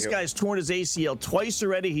 But this guy's torn his ACL twice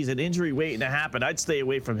already. He's an injury waiting to happen. I'd stay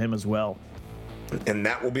away from him as well. And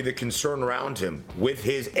that will be the concern around him with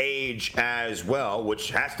his age as well, which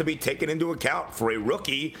has to be taken into account for a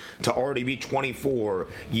rookie to already be 24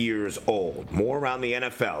 years old. More around the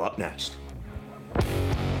NFL up next.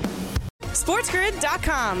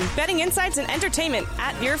 SportsGrid.com. Betting insights and entertainment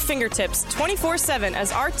at your fingertips 24/7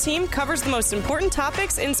 as our team covers the most important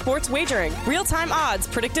topics in sports wagering. Real-time odds,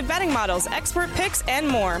 predictive betting models, expert picks, and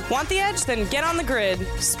more. Want the edge? Then get on the grid.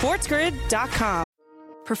 SportsGrid.com.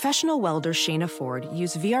 Professional welder Shayna Ford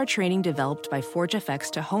used VR training developed by ForgeFX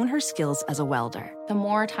to hone her skills as a welder. The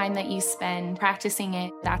more time that you spend practicing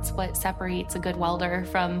it, that's what separates a good welder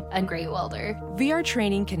from a great welder. VR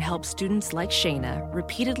training can help students like Shayna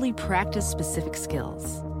repeatedly practice specific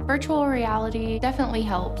skills. Virtual reality definitely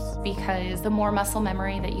helps because the more muscle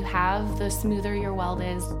memory that you have, the smoother your weld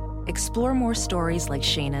is. Explore more stories like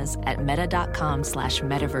Shayna's at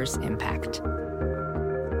meta.com/metaverseimpact.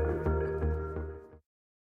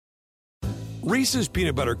 Reese's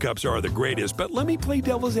peanut butter cups are the greatest, but let me play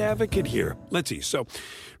devil's advocate here. Let's see. So,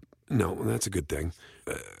 no, that's a good thing.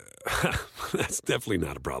 That's definitely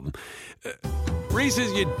not a problem.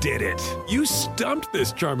 Reese's, you did it. You stumped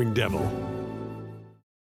this charming devil.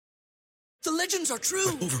 The legends are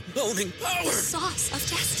true. Overwhelming power! The sauce of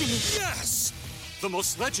destiny. Yes! The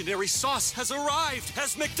most legendary sauce has arrived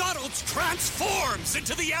as McDonald's transforms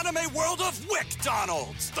into the anime world of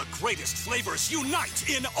WickDonald's. The greatest flavors unite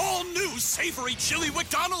in all new savory chili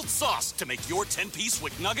McDonald's sauce to make your 10-piece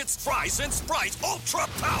Wick Nuggets, fries, and Sprite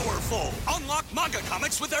ultra-powerful. Unlock manga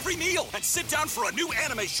comics with every meal and sit down for a new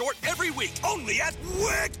anime short every week only at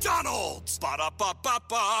WickDonald's.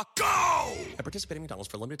 Ba-da-ba-ba-ba, go! At participating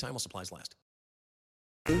McDonald's for a limited time while supplies last.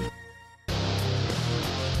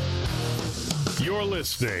 You're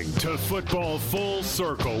listening to Football Full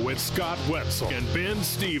Circle with Scott Wetzel and Ben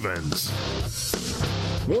Stevens.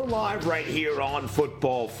 We're live right here on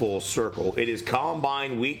Football Full Circle. It is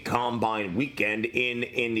Combine Week, Combine Weekend in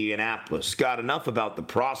Indianapolis. Scott, enough about the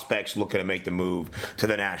prospects looking to make the move to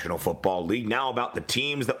the National Football League. Now about the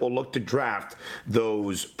teams that will look to draft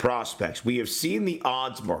those prospects. We have seen the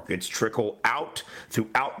odds markets trickle out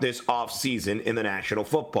throughout this offseason in the National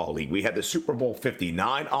Football League. We had the Super Bowl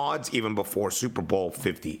 59 odds even before Super Bowl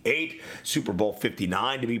 58. Super Bowl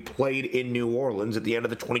 59 to be played in New Orleans at the end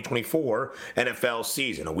of the 2024 NFL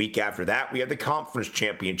season. A week after that, we had the conference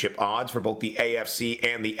championship odds for both the AFC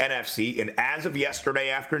and the NFC. And as of yesterday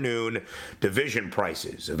afternoon, division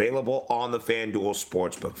prices available on the FanDuel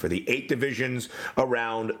Sportsbook for the 8 divisions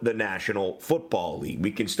around the National Football League.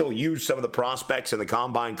 We can still use some of the prospects in the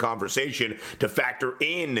combine conversation to factor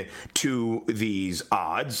in to these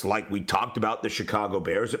odds. Like we talked about the Chicago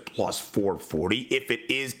Bears at plus 440. If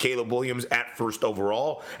it is Caleb Williams at first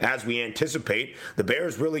overall, as we anticipate, the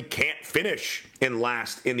Bears really can't finish in last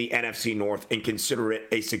in the NFC North and consider it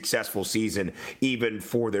a successful season even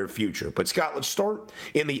for their future. But Scott, let's start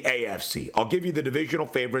in the AFC. I'll give you the divisional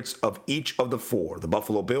favorites of each of the 4. The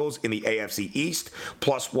Buffalo Bills in the AFC East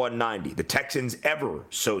plus 190. The Texans ever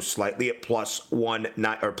so slightly at plus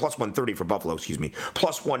 130 for Buffalo,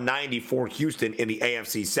 plus 190 for Houston in the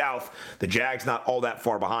AFC South. The Jags not all that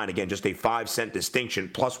far behind. Again, just a 5-cent distinction,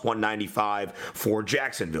 plus 195 for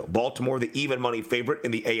Jacksonville. Baltimore, the even money favorite in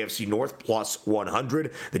the AFC North, plus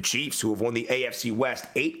 100. The Chiefs, who have won the AFC West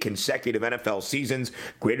 8 consecutive NFL seasons,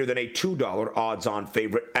 greater than a $2 odds-on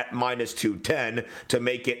favorite at minus 210 to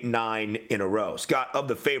make it 9 in a row. Scott, of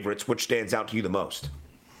the favorites, which stands out to you the most?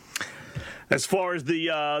 As far as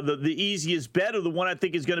the easiest bet or the one I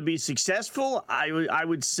think is going to be successful, I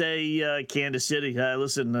would say Kansas City.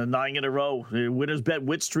 Listen, 9 in a row. Winners bet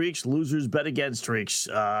with streaks, losers bet against streaks.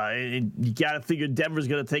 And you got to figure Denver's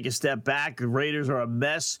going to take a step back. The Raiders are a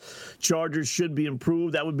mess. Chargers should be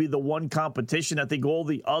improved. That would be the one competition. I think all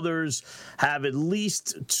the others have at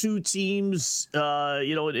least 2 teams,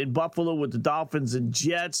 in Buffalo with the Dolphins and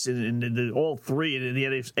Jets, and all 3 in the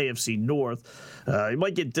AFC North. You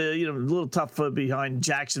might get a little tough behind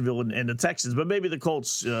Jacksonville and the Texans, but maybe the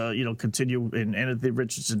Colts, continue and Anthony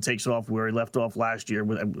Richardson takes off where he left off last year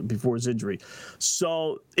before his injury.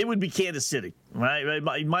 So it would be Kansas City, right?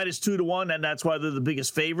 Minus 2-1, and that's why they're the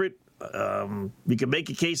biggest favorite. You can make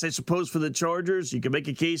a case, I suppose, for the Chargers. You can make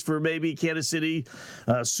a case for maybe Kansas City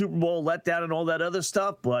Super Bowl letdown and all that other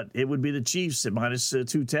stuff, but it would be the Chiefs at minus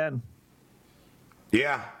 210.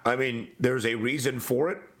 Yeah, I mean, there's a reason for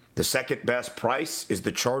it. The second best price is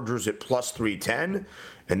the Chargers at plus 310.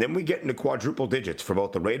 And then we get into quadruple digits for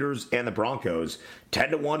both the Raiders and the Broncos.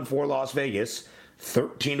 10-1 for Las Vegas,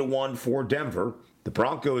 13-1 for Denver. The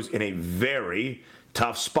Broncos in a very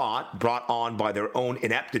tough spot, brought on by their own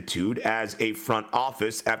ineptitude as a front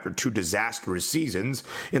office after 2 disastrous seasons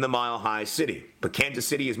in the Mile High City. But Kansas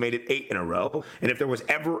City has made it 8 in a row. And if there was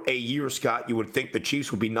ever a year, Scott, you would think the Chiefs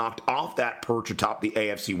would be knocked off that perch atop the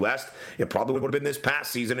AFC West, it probably would have been this past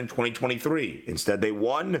season in 2023. Instead, they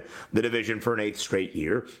won the division for an 8th straight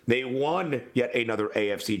year. They won yet another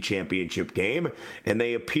AFC championship game. And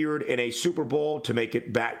they appeared in a Super Bowl to make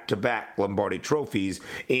it back-to-back Lombardi trophies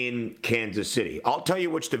in Kansas City. I'll I'll tell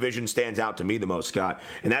you which division stands out to me the most, Scott,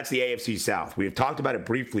 and that's the AFC South. We have talked about it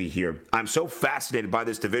briefly here. I'm so fascinated by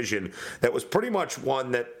this division that was pretty much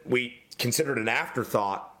one that we considered an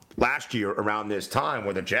afterthought last year around this time,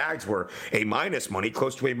 where the Jags were a minus money,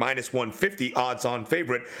 close to a minus 150 odds-on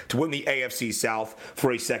favorite to win the AFC South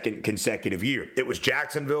for a second consecutive year. It was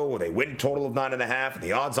Jacksonville with a win total of 9.5, and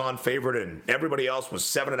the odds-on favorite, and everybody else was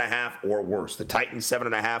 7.5 or worse. The Titans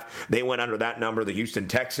 7.5, they went under that number. The Houston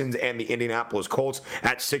Texans and the Indianapolis Colts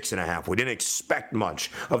at 6.5. We didn't expect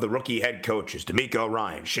much of the rookie head coaches, DeMeco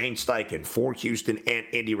Ryans, Shane Steichen, for Houston and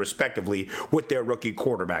Indy respectively, with their rookie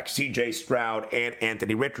quarterbacks, C.J. Stroud and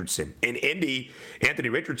Anthony Richardson. In Indy, Anthony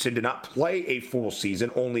Richardson did not play a full season,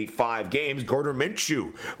 only 5 games. Gardner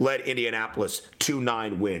Minshew led Indianapolis to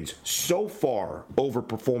 9 wins. So far,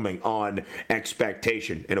 overperforming on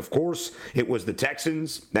expectation. And of course, it was the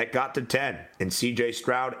Texans that got to 10. And C.J.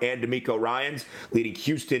 Stroud and DeMeco Ryans leading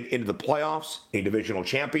Houston into the playoffs, a divisional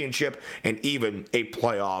championship, and even a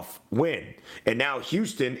playoff win. And now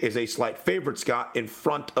Houston is a slight favorite, Scott, in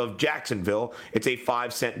front of Jacksonville. It's a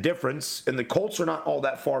 5-cent difference. And the Colts are not all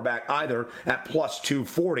that far back either at plus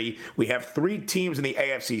 240. We have 3 teams in the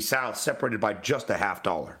AFC South separated by just a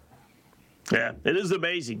 $0.50. Yeah, it is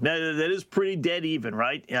amazing. That is pretty dead even,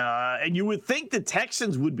 right? And you would think the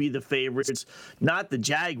Texans would be the favorites, not the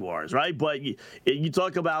Jaguars, right? But you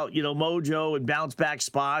talk about, mojo and bounce back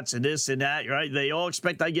spots and this and that, right? They all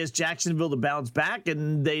expect, I guess, Jacksonville to bounce back,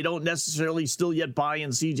 and they don't necessarily still yet buy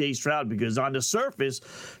in C.J. Stroud, because on the surface,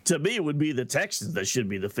 to me, it would be the Texans that should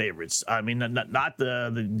be the favorites. I mean, not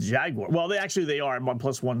the Jaguars. Well, they are at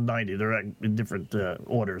plus 190. They're in different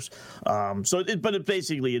orders. But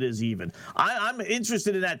basically, it is even. I'm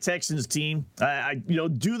interested in that Texans team.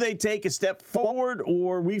 Do they take a step forward,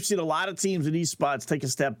 or we've seen a lot of teams in these spots take a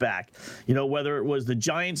step back? Whether it was the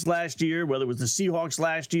Giants last year, whether it was the Seahawks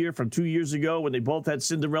last year from 2 years ago when they both had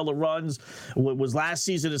Cinderella runs. Was last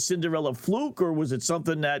season a Cinderella fluke, or was it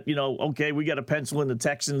something that, okay, we got to pencil in the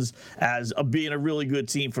Texans as being a really good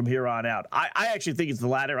team from here on out? I actually think it's the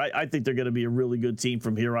latter. I think they're going to be a really good team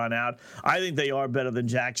from here on out. I think they are better than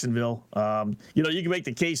Jacksonville. You can make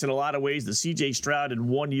the case in a lot of ways. The C.J. Stroud in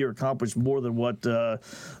 1 year accomplished more than what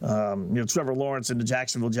Trevor Lawrence and the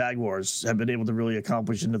Jacksonville Jaguars have been able to really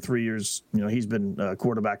accomplish in the 3 years he's been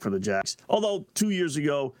quarterback for the Jags. Although 2 years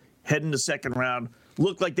ago, heading to second round,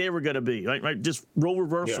 looked like they were going to be, right? Just role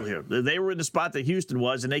reversal here. They were in the spot that Houston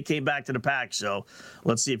was, and they came back to the pack. So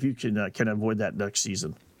let's see if you can avoid that next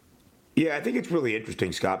season. Yeah, I think it's really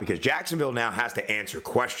interesting, Scott, because Jacksonville now has to answer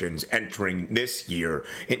questions entering this year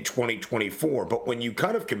in 2024. But when you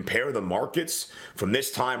kind of compare the markets from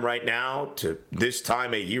this time right now to this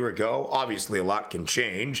time a year ago, obviously a lot can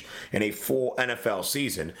change in a full NFL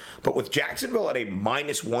season. But with Jacksonville at a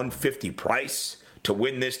minus 150 price to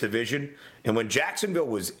win this division, and when Jacksonville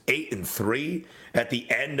was 8-3 at the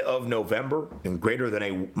end of November and greater than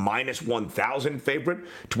a minus 1,000 favorite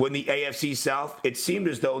to win the AFC South, it seemed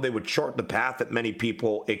as though they would chart the path that many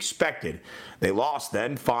people expected. They lost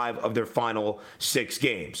then 5 of their final 6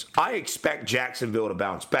 games. I expect Jacksonville to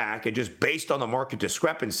bounce back, and just based on the market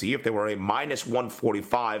discrepancy, if they were a minus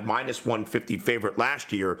 145, minus 150 favorite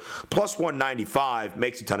last year, plus 195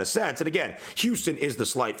 makes a ton of sense. And again, Houston is the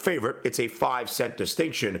slight favorite. It's a 5-cent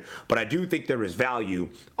distinction, but I do think there is value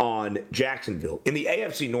on Jacksonville. In the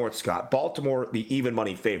AFC North, Scott, Baltimore, the even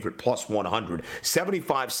money favorite, plus 100,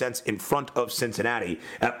 75 cents in front of Cincinnati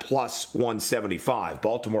at plus 175.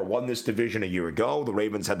 Baltimore won this division a year ago. The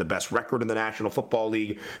Ravens had the best record in the National Football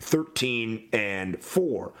League,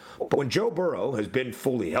 13-4. But when Joe Burrow has been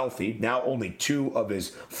fully healthy, now only 2 of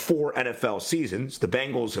his 4 NFL seasons, the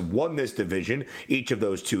Bengals have won this division each of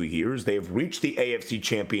those 2 years. They have reached the AFC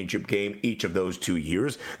Championship game each of those 2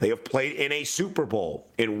 years. They have played in a Super Bowl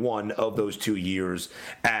in 1 of those 2 years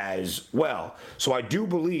as well. So I do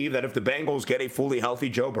believe that if the Bengals get a fully healthy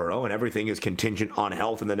Joe Burrow, and everything is contingent on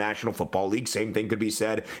health in the National Football League, same thing could be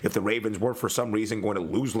said if the Ravens were for some reason going to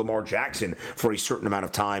lose Lamar Jackson for a certain amount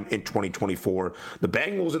of time in 2024, the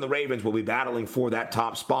Bengals and the Ravens will be battling for that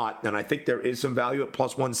top spot, and I think there is some value at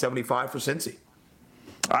plus 175 for Cincy.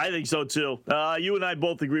 I think so, too. You and I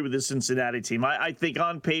both agree with this Cincinnati team. I think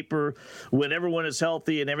on paper, when everyone is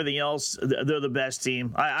healthy and everything else, they're the best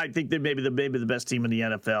team. I think they're maybe the best team in the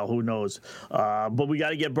NFL. Who knows? But we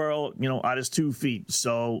got to get Burrow, on his 2 feet.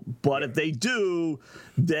 So, but if they do,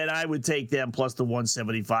 then I would take them plus the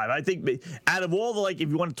 175. I think out of all the, if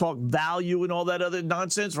you want to talk value and all that other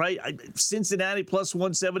nonsense, right? Cincinnati plus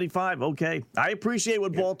 175. Okay. I appreciate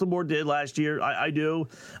what Baltimore did last year. I do.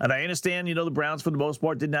 And I understand, the Browns for the most part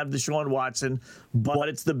part didn't have Deshaun Watson, but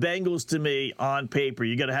it's the Bengals to me on paper.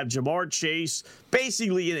 You're going to have Jamar Chase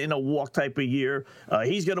basically in a walk type of year.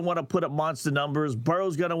 He's going to want to put up monster numbers.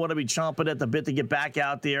 Burrow's going to want to be chomping at the bit to get back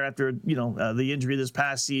out there after, the injury this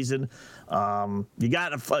past season. You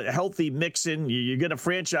got a healthy Mixon. You're going to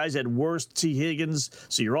franchise at worst T. Higgins,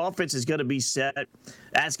 so your offense is going to be set.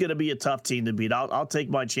 That's going to be a tough team to beat. I'll take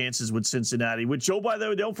my chances with Cincinnati, which, oh, by the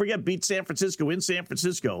way, don't forget, beat San Francisco in San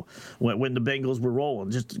Francisco when the Bengals were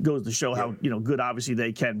rolling. Just goes to show how good, obviously,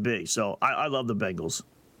 they can be. So I love the Bengals.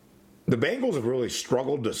 The Bengals have really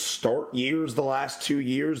struggled to start years the last 2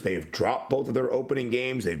 years. They've dropped both of their opening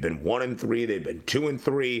games. They've been 1-3. They've been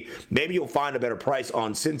 2-3. Maybe you'll find a better price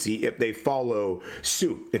on Cincy if they follow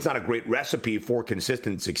suit. It's not a great recipe for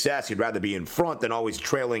consistent success. You'd rather be in front than always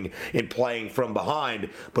trailing and playing from behind.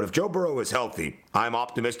 But if Joe Burrow is healthy, I'm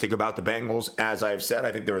optimistic about the Bengals. As I've said,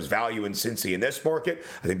 I think there is value in Cincy in this market.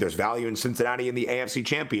 I think there's value in Cincinnati in the AFC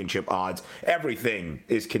Championship odds. Everything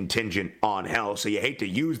is contingent on health, so you hate to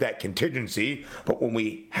use that contingency, but when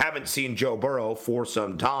we haven't seen Joe Burrow for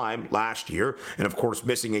some time last year, and of course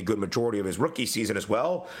missing a good majority of his rookie season as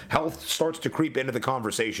well, health starts to creep into the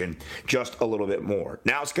conversation just a little bit more.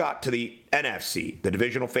 Now, Scott, to the NFC. The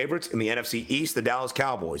divisional favorites in the NFC East, the Dallas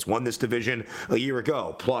Cowboys, won this division a year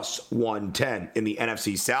ago, plus 110. In the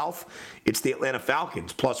NFC South, it's the Atlanta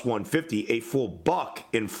Falcons, plus 150, a full buck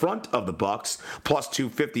in front of the Bucks, plus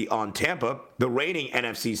 250 on Tampa, the reigning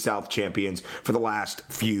NFC South champions for the last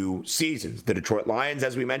few seasons. The Detroit Lions,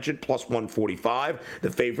 as we mentioned, plus 145, the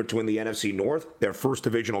favorite to win the NFC North. Their first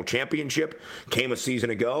divisional championship came a season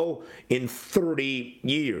ago in 30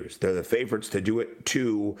 years. They're the favorites to do it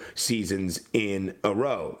 2 seasons in a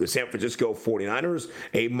row. The San Francisco 49ers,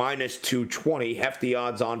 a minus 220, hefty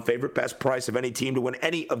odds-on favorite, best price of any team to win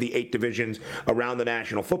any of the 8 divisions around the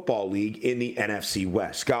National Football League in the NFC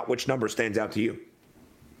West. Scott, which number stands out to you?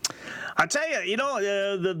 I tell you,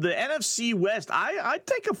 the NFC West, I'd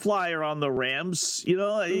take a flyer on the Rams.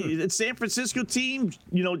 The San Francisco team,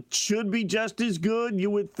 should be just as good,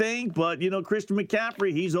 you would think. But, Christian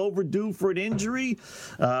McCaffrey, he's overdue for an injury.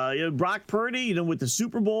 Brock Purdy, with the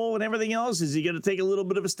Super Bowl and everything else, is he going to take a little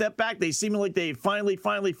bit of a step back? They seem like they finally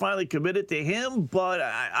committed to him. But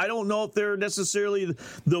I don't know if they're necessarily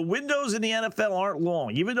 – the windows in the NFL aren't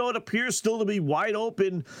long. Even though it appears still to be wide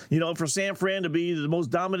open, for San Fran to be the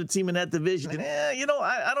most dominant team in that division.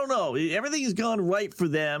 I don't know. Everything has gone right for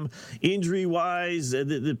them, injury-wise,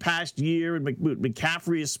 the past year, and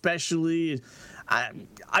McCaffrey especially.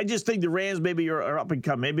 I just think the Rams maybe are up and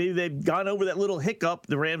coming. Maybe they've gone over that little hiccup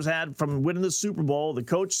the Rams had from winning the Super Bowl. The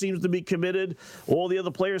coach seems to be committed. All the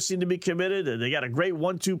other players seem to be committed. They got a great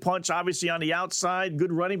 1-2 punch, obviously, on the outside.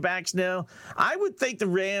 Good running backs now. I would think the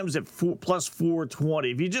Rams at plus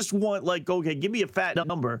 420. If you just want, okay, give me a fat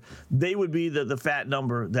number, they would be the fat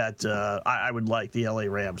number that I would like, the LA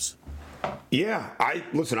Rams. Yeah, I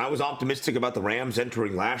was optimistic about the Rams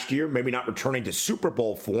entering last year, maybe not returning to Super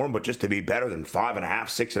Bowl form, but just to be better than 5.5,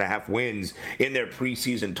 6.5 wins in their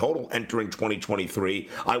preseason total entering 2023.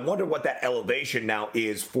 I wonder what that elevation now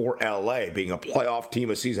is for LA, being a playoff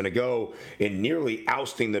team a season ago and nearly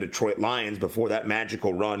ousting the Detroit Lions before that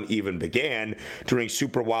magical run even began during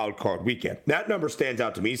Super Wildcard Weekend. That number stands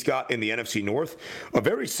out to me, Scott, in the NFC North. A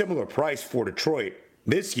very similar price for Detroit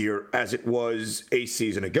this year as it was a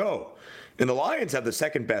season ago. And the Lions have the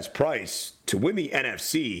second best price to win the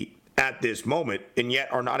NFC at this moment, and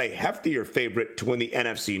yet are not a heftier favorite to win the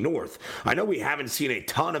NFC North. I know we haven't seen a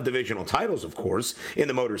ton of divisional titles, of course, in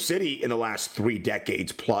the Motor City in the last 3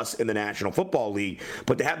 decades plus in the National Football League,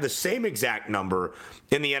 but to have the same exact number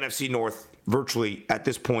in the NFC North virtually at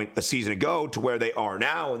this point a season ago to where they are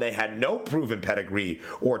now, and they had no proven pedigree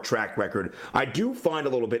or track record, I do find a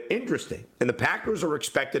little bit interesting. And the Packers are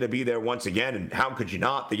expected to be there once again, and how could you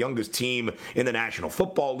not? The youngest team in the National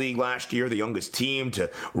Football League last year, the youngest team to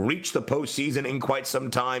reach the postseason in quite some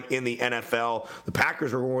time in the NFL. The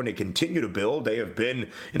Packers are going to continue to build. They have been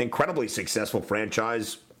an incredibly successful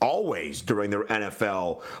franchise always during their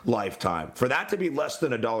NFL lifetime. For that to be less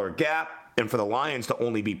than $1 gap, and for the Lions to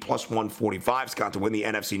only be plus 145, Scott, to win the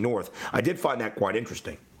NFC North, I did find that quite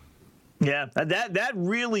interesting. Yeah, that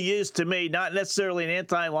really is, to me, not necessarily an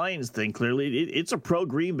anti-Lions thing, clearly. It's a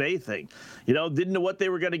pro-Green Bay thing. Didn't know what they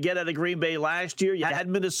were going to get out of Green Bay last year. You had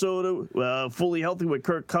Minnesota fully healthy with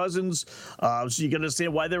Kirk Cousins, so you can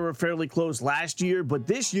understand why they were fairly close last year. But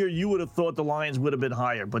this year, you would have thought the Lions would have been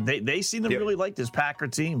higher. But they seem to really like this Packer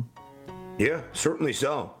team. Yeah, certainly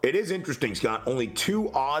so. It is interesting, Scott. Only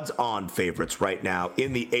 2 odds-on favorites right now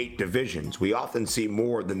in the 8 divisions. We often see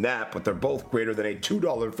more than that, but they're both greater than a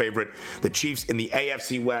 $2 favorite. The Chiefs in the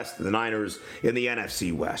AFC West, the Niners in the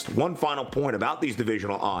NFC West. One final point about these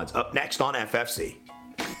divisional odds up next on FFC.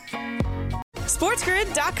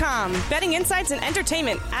 SportsGrid.com. Betting insights and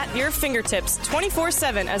entertainment at your fingertips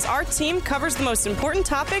 24/7 as our team covers the most important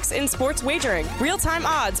topics in sports wagering. Real-time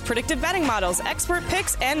odds, predictive betting models, expert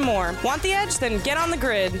picks, and more. Want the edge? Then get on the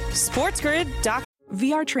grid. SportsGrid.com.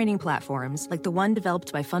 VR training platforms, like the one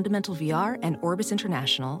developed by Fundamental VR and Orbis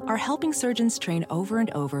International, are helping surgeons train over and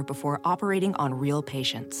over before operating on real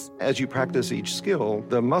patients. As you practice each skill,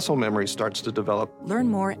 the muscle memory starts to develop. Learn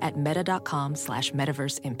more at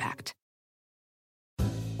meta.com/metaverseimpact.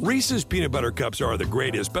 Reese's peanut butter cups are the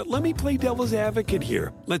greatest, but let me play devil's advocate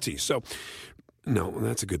here. Let's see. So, no,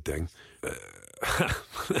 that's a good thing.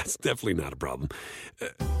 That's definitely not a problem.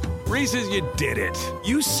 Reese's, you did it.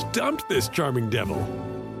 You stumped this charming devil.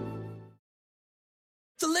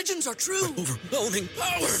 The legends are true. Overwhelming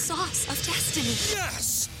power! The sauce of destiny.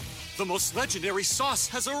 Yes! The most legendary sauce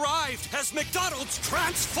has arrived as McDonald's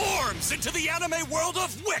transforms into the anime world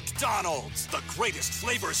of WickDonald's. The greatest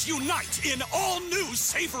flavors unite in all new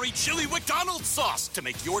savory chili McDonald's sauce to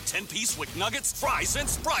make your 10-piece Wick Nuggets, fries, and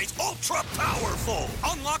Sprite ultra-powerful.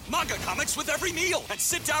 Unlock manga comics with every meal and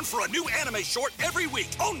sit down for a new anime short every week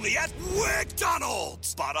only at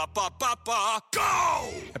WickDonald's. Ba-da-ba-ba-ba, go!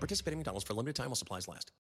 At participating McDonald's for a limited time while supplies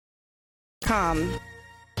last.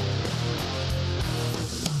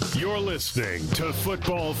 You're listening to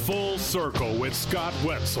Football Full Circle with Scott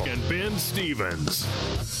Wetzel and Ben Stevens.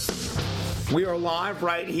 We are live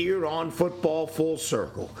right here on Football Full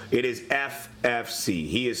Circle. It is FFC.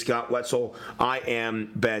 He is Scott Wetzel. I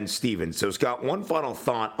am Ben Stevens. So, Scott, one final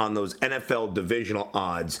thought on those NFL divisional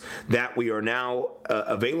odds that we are now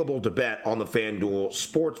available to bet on the FanDuel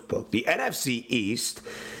Sportsbook. The NFC East,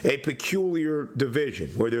 a peculiar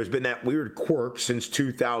division where there's been that weird quirk since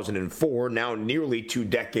 2004, now nearly 2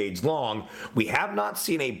 decades long. We have not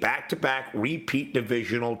seen a back-to-back repeat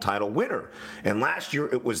divisional title winner. And last year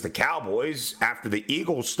it was the Cowboys, after the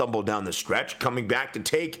Eagles stumbled down the stretch, coming back to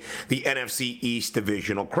take the NFC East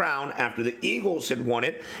divisional crown after the Eagles had won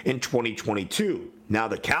it in 2022. Now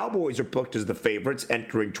the Cowboys are booked as the favorites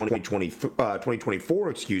entering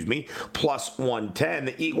 2024, plus 110.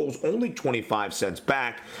 The Eagles only 25 cents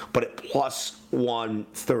back, but at plus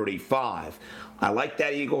 135. I like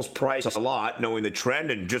that Eagles price a lot, knowing the trend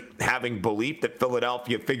and just having belief that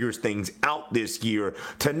Philadelphia figures things out this year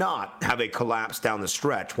to not have a collapse down the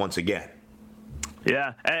stretch once again.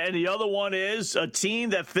 Yeah, and the other one is a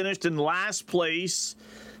team that finished in last place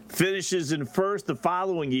finishes in first the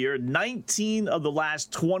following year, 19 of the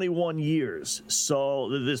last 21 years. So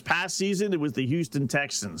this past season, it was the Houston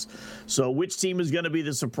Texans. So which team is going to be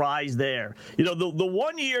the surprise there? You know, the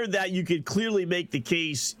one year that you could clearly make the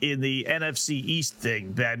case in the NFC East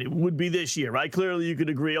thing, Ben, it would be this year, right? Clearly you could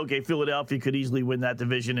agree, okay, Philadelphia could easily win that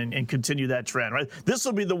division and continue that trend, right? This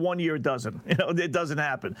will be the one year it doesn't. You know, it doesn't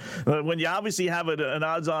happen. When you obviously have an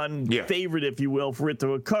odds-on favorite, if you will, for it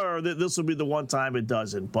to occur, this will be the one time it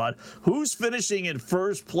doesn't. But who's finishing in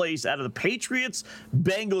first place out of the Patriots?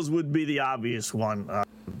 Bengals would be the obvious one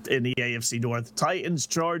in the AFC North. Titans,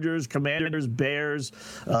 Chargers, Commanders, Bears,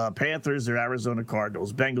 Panthers, or Arizona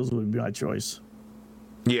Cardinals. Bengals would be my choice.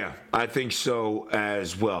 Yeah, I think so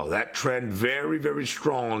as well. That trend very, very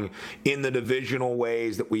strong in the divisional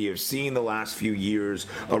ways that we have seen the last few years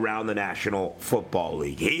around the National Football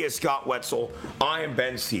League. He is Scott Wetzel. I am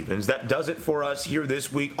Ben Stevens. That does it for us here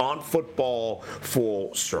this week on Football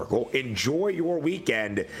Full Circle. Enjoy your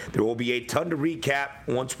weekend. There will be a ton to recap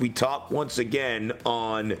once we talk once again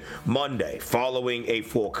on Monday, following a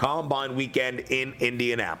full combine weekend in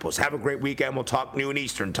Indianapolis. Have a great weekend. We'll talk noon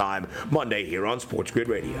Eastern time Monday here on Sports Grid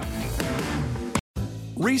Radio.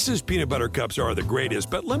 Reese's peanut butter cups are the greatest,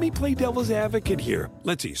 but let me play devil's advocate here.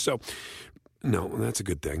 Let's see. So, no, that's a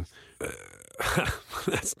good thing.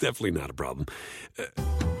 That's definitely not a problem.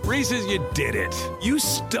 Reese's, you did it. You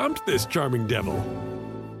stumped this charming devil.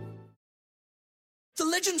 The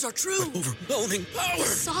legends are true. Overwhelming power! The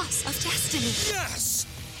sauce of destiny. Yes!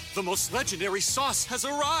 The most legendary sauce has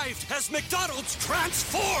arrived as McDonald's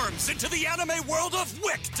transforms into the anime world of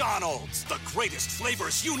WickDonald's. The greatest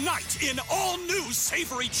flavors unite in all new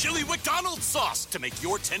savory chili McDonald's sauce to make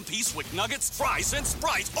your 10-piece Wick Nuggets, fries, and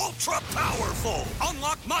Sprite ultra-powerful.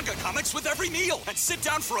 Unlock manga comics with every meal and sit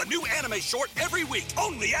down for a new anime short every week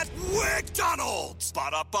only at WickDonald's.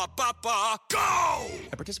 Ba-da-ba-ba-ba, go!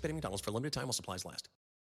 At participating McDonald's for a limited time while supplies last.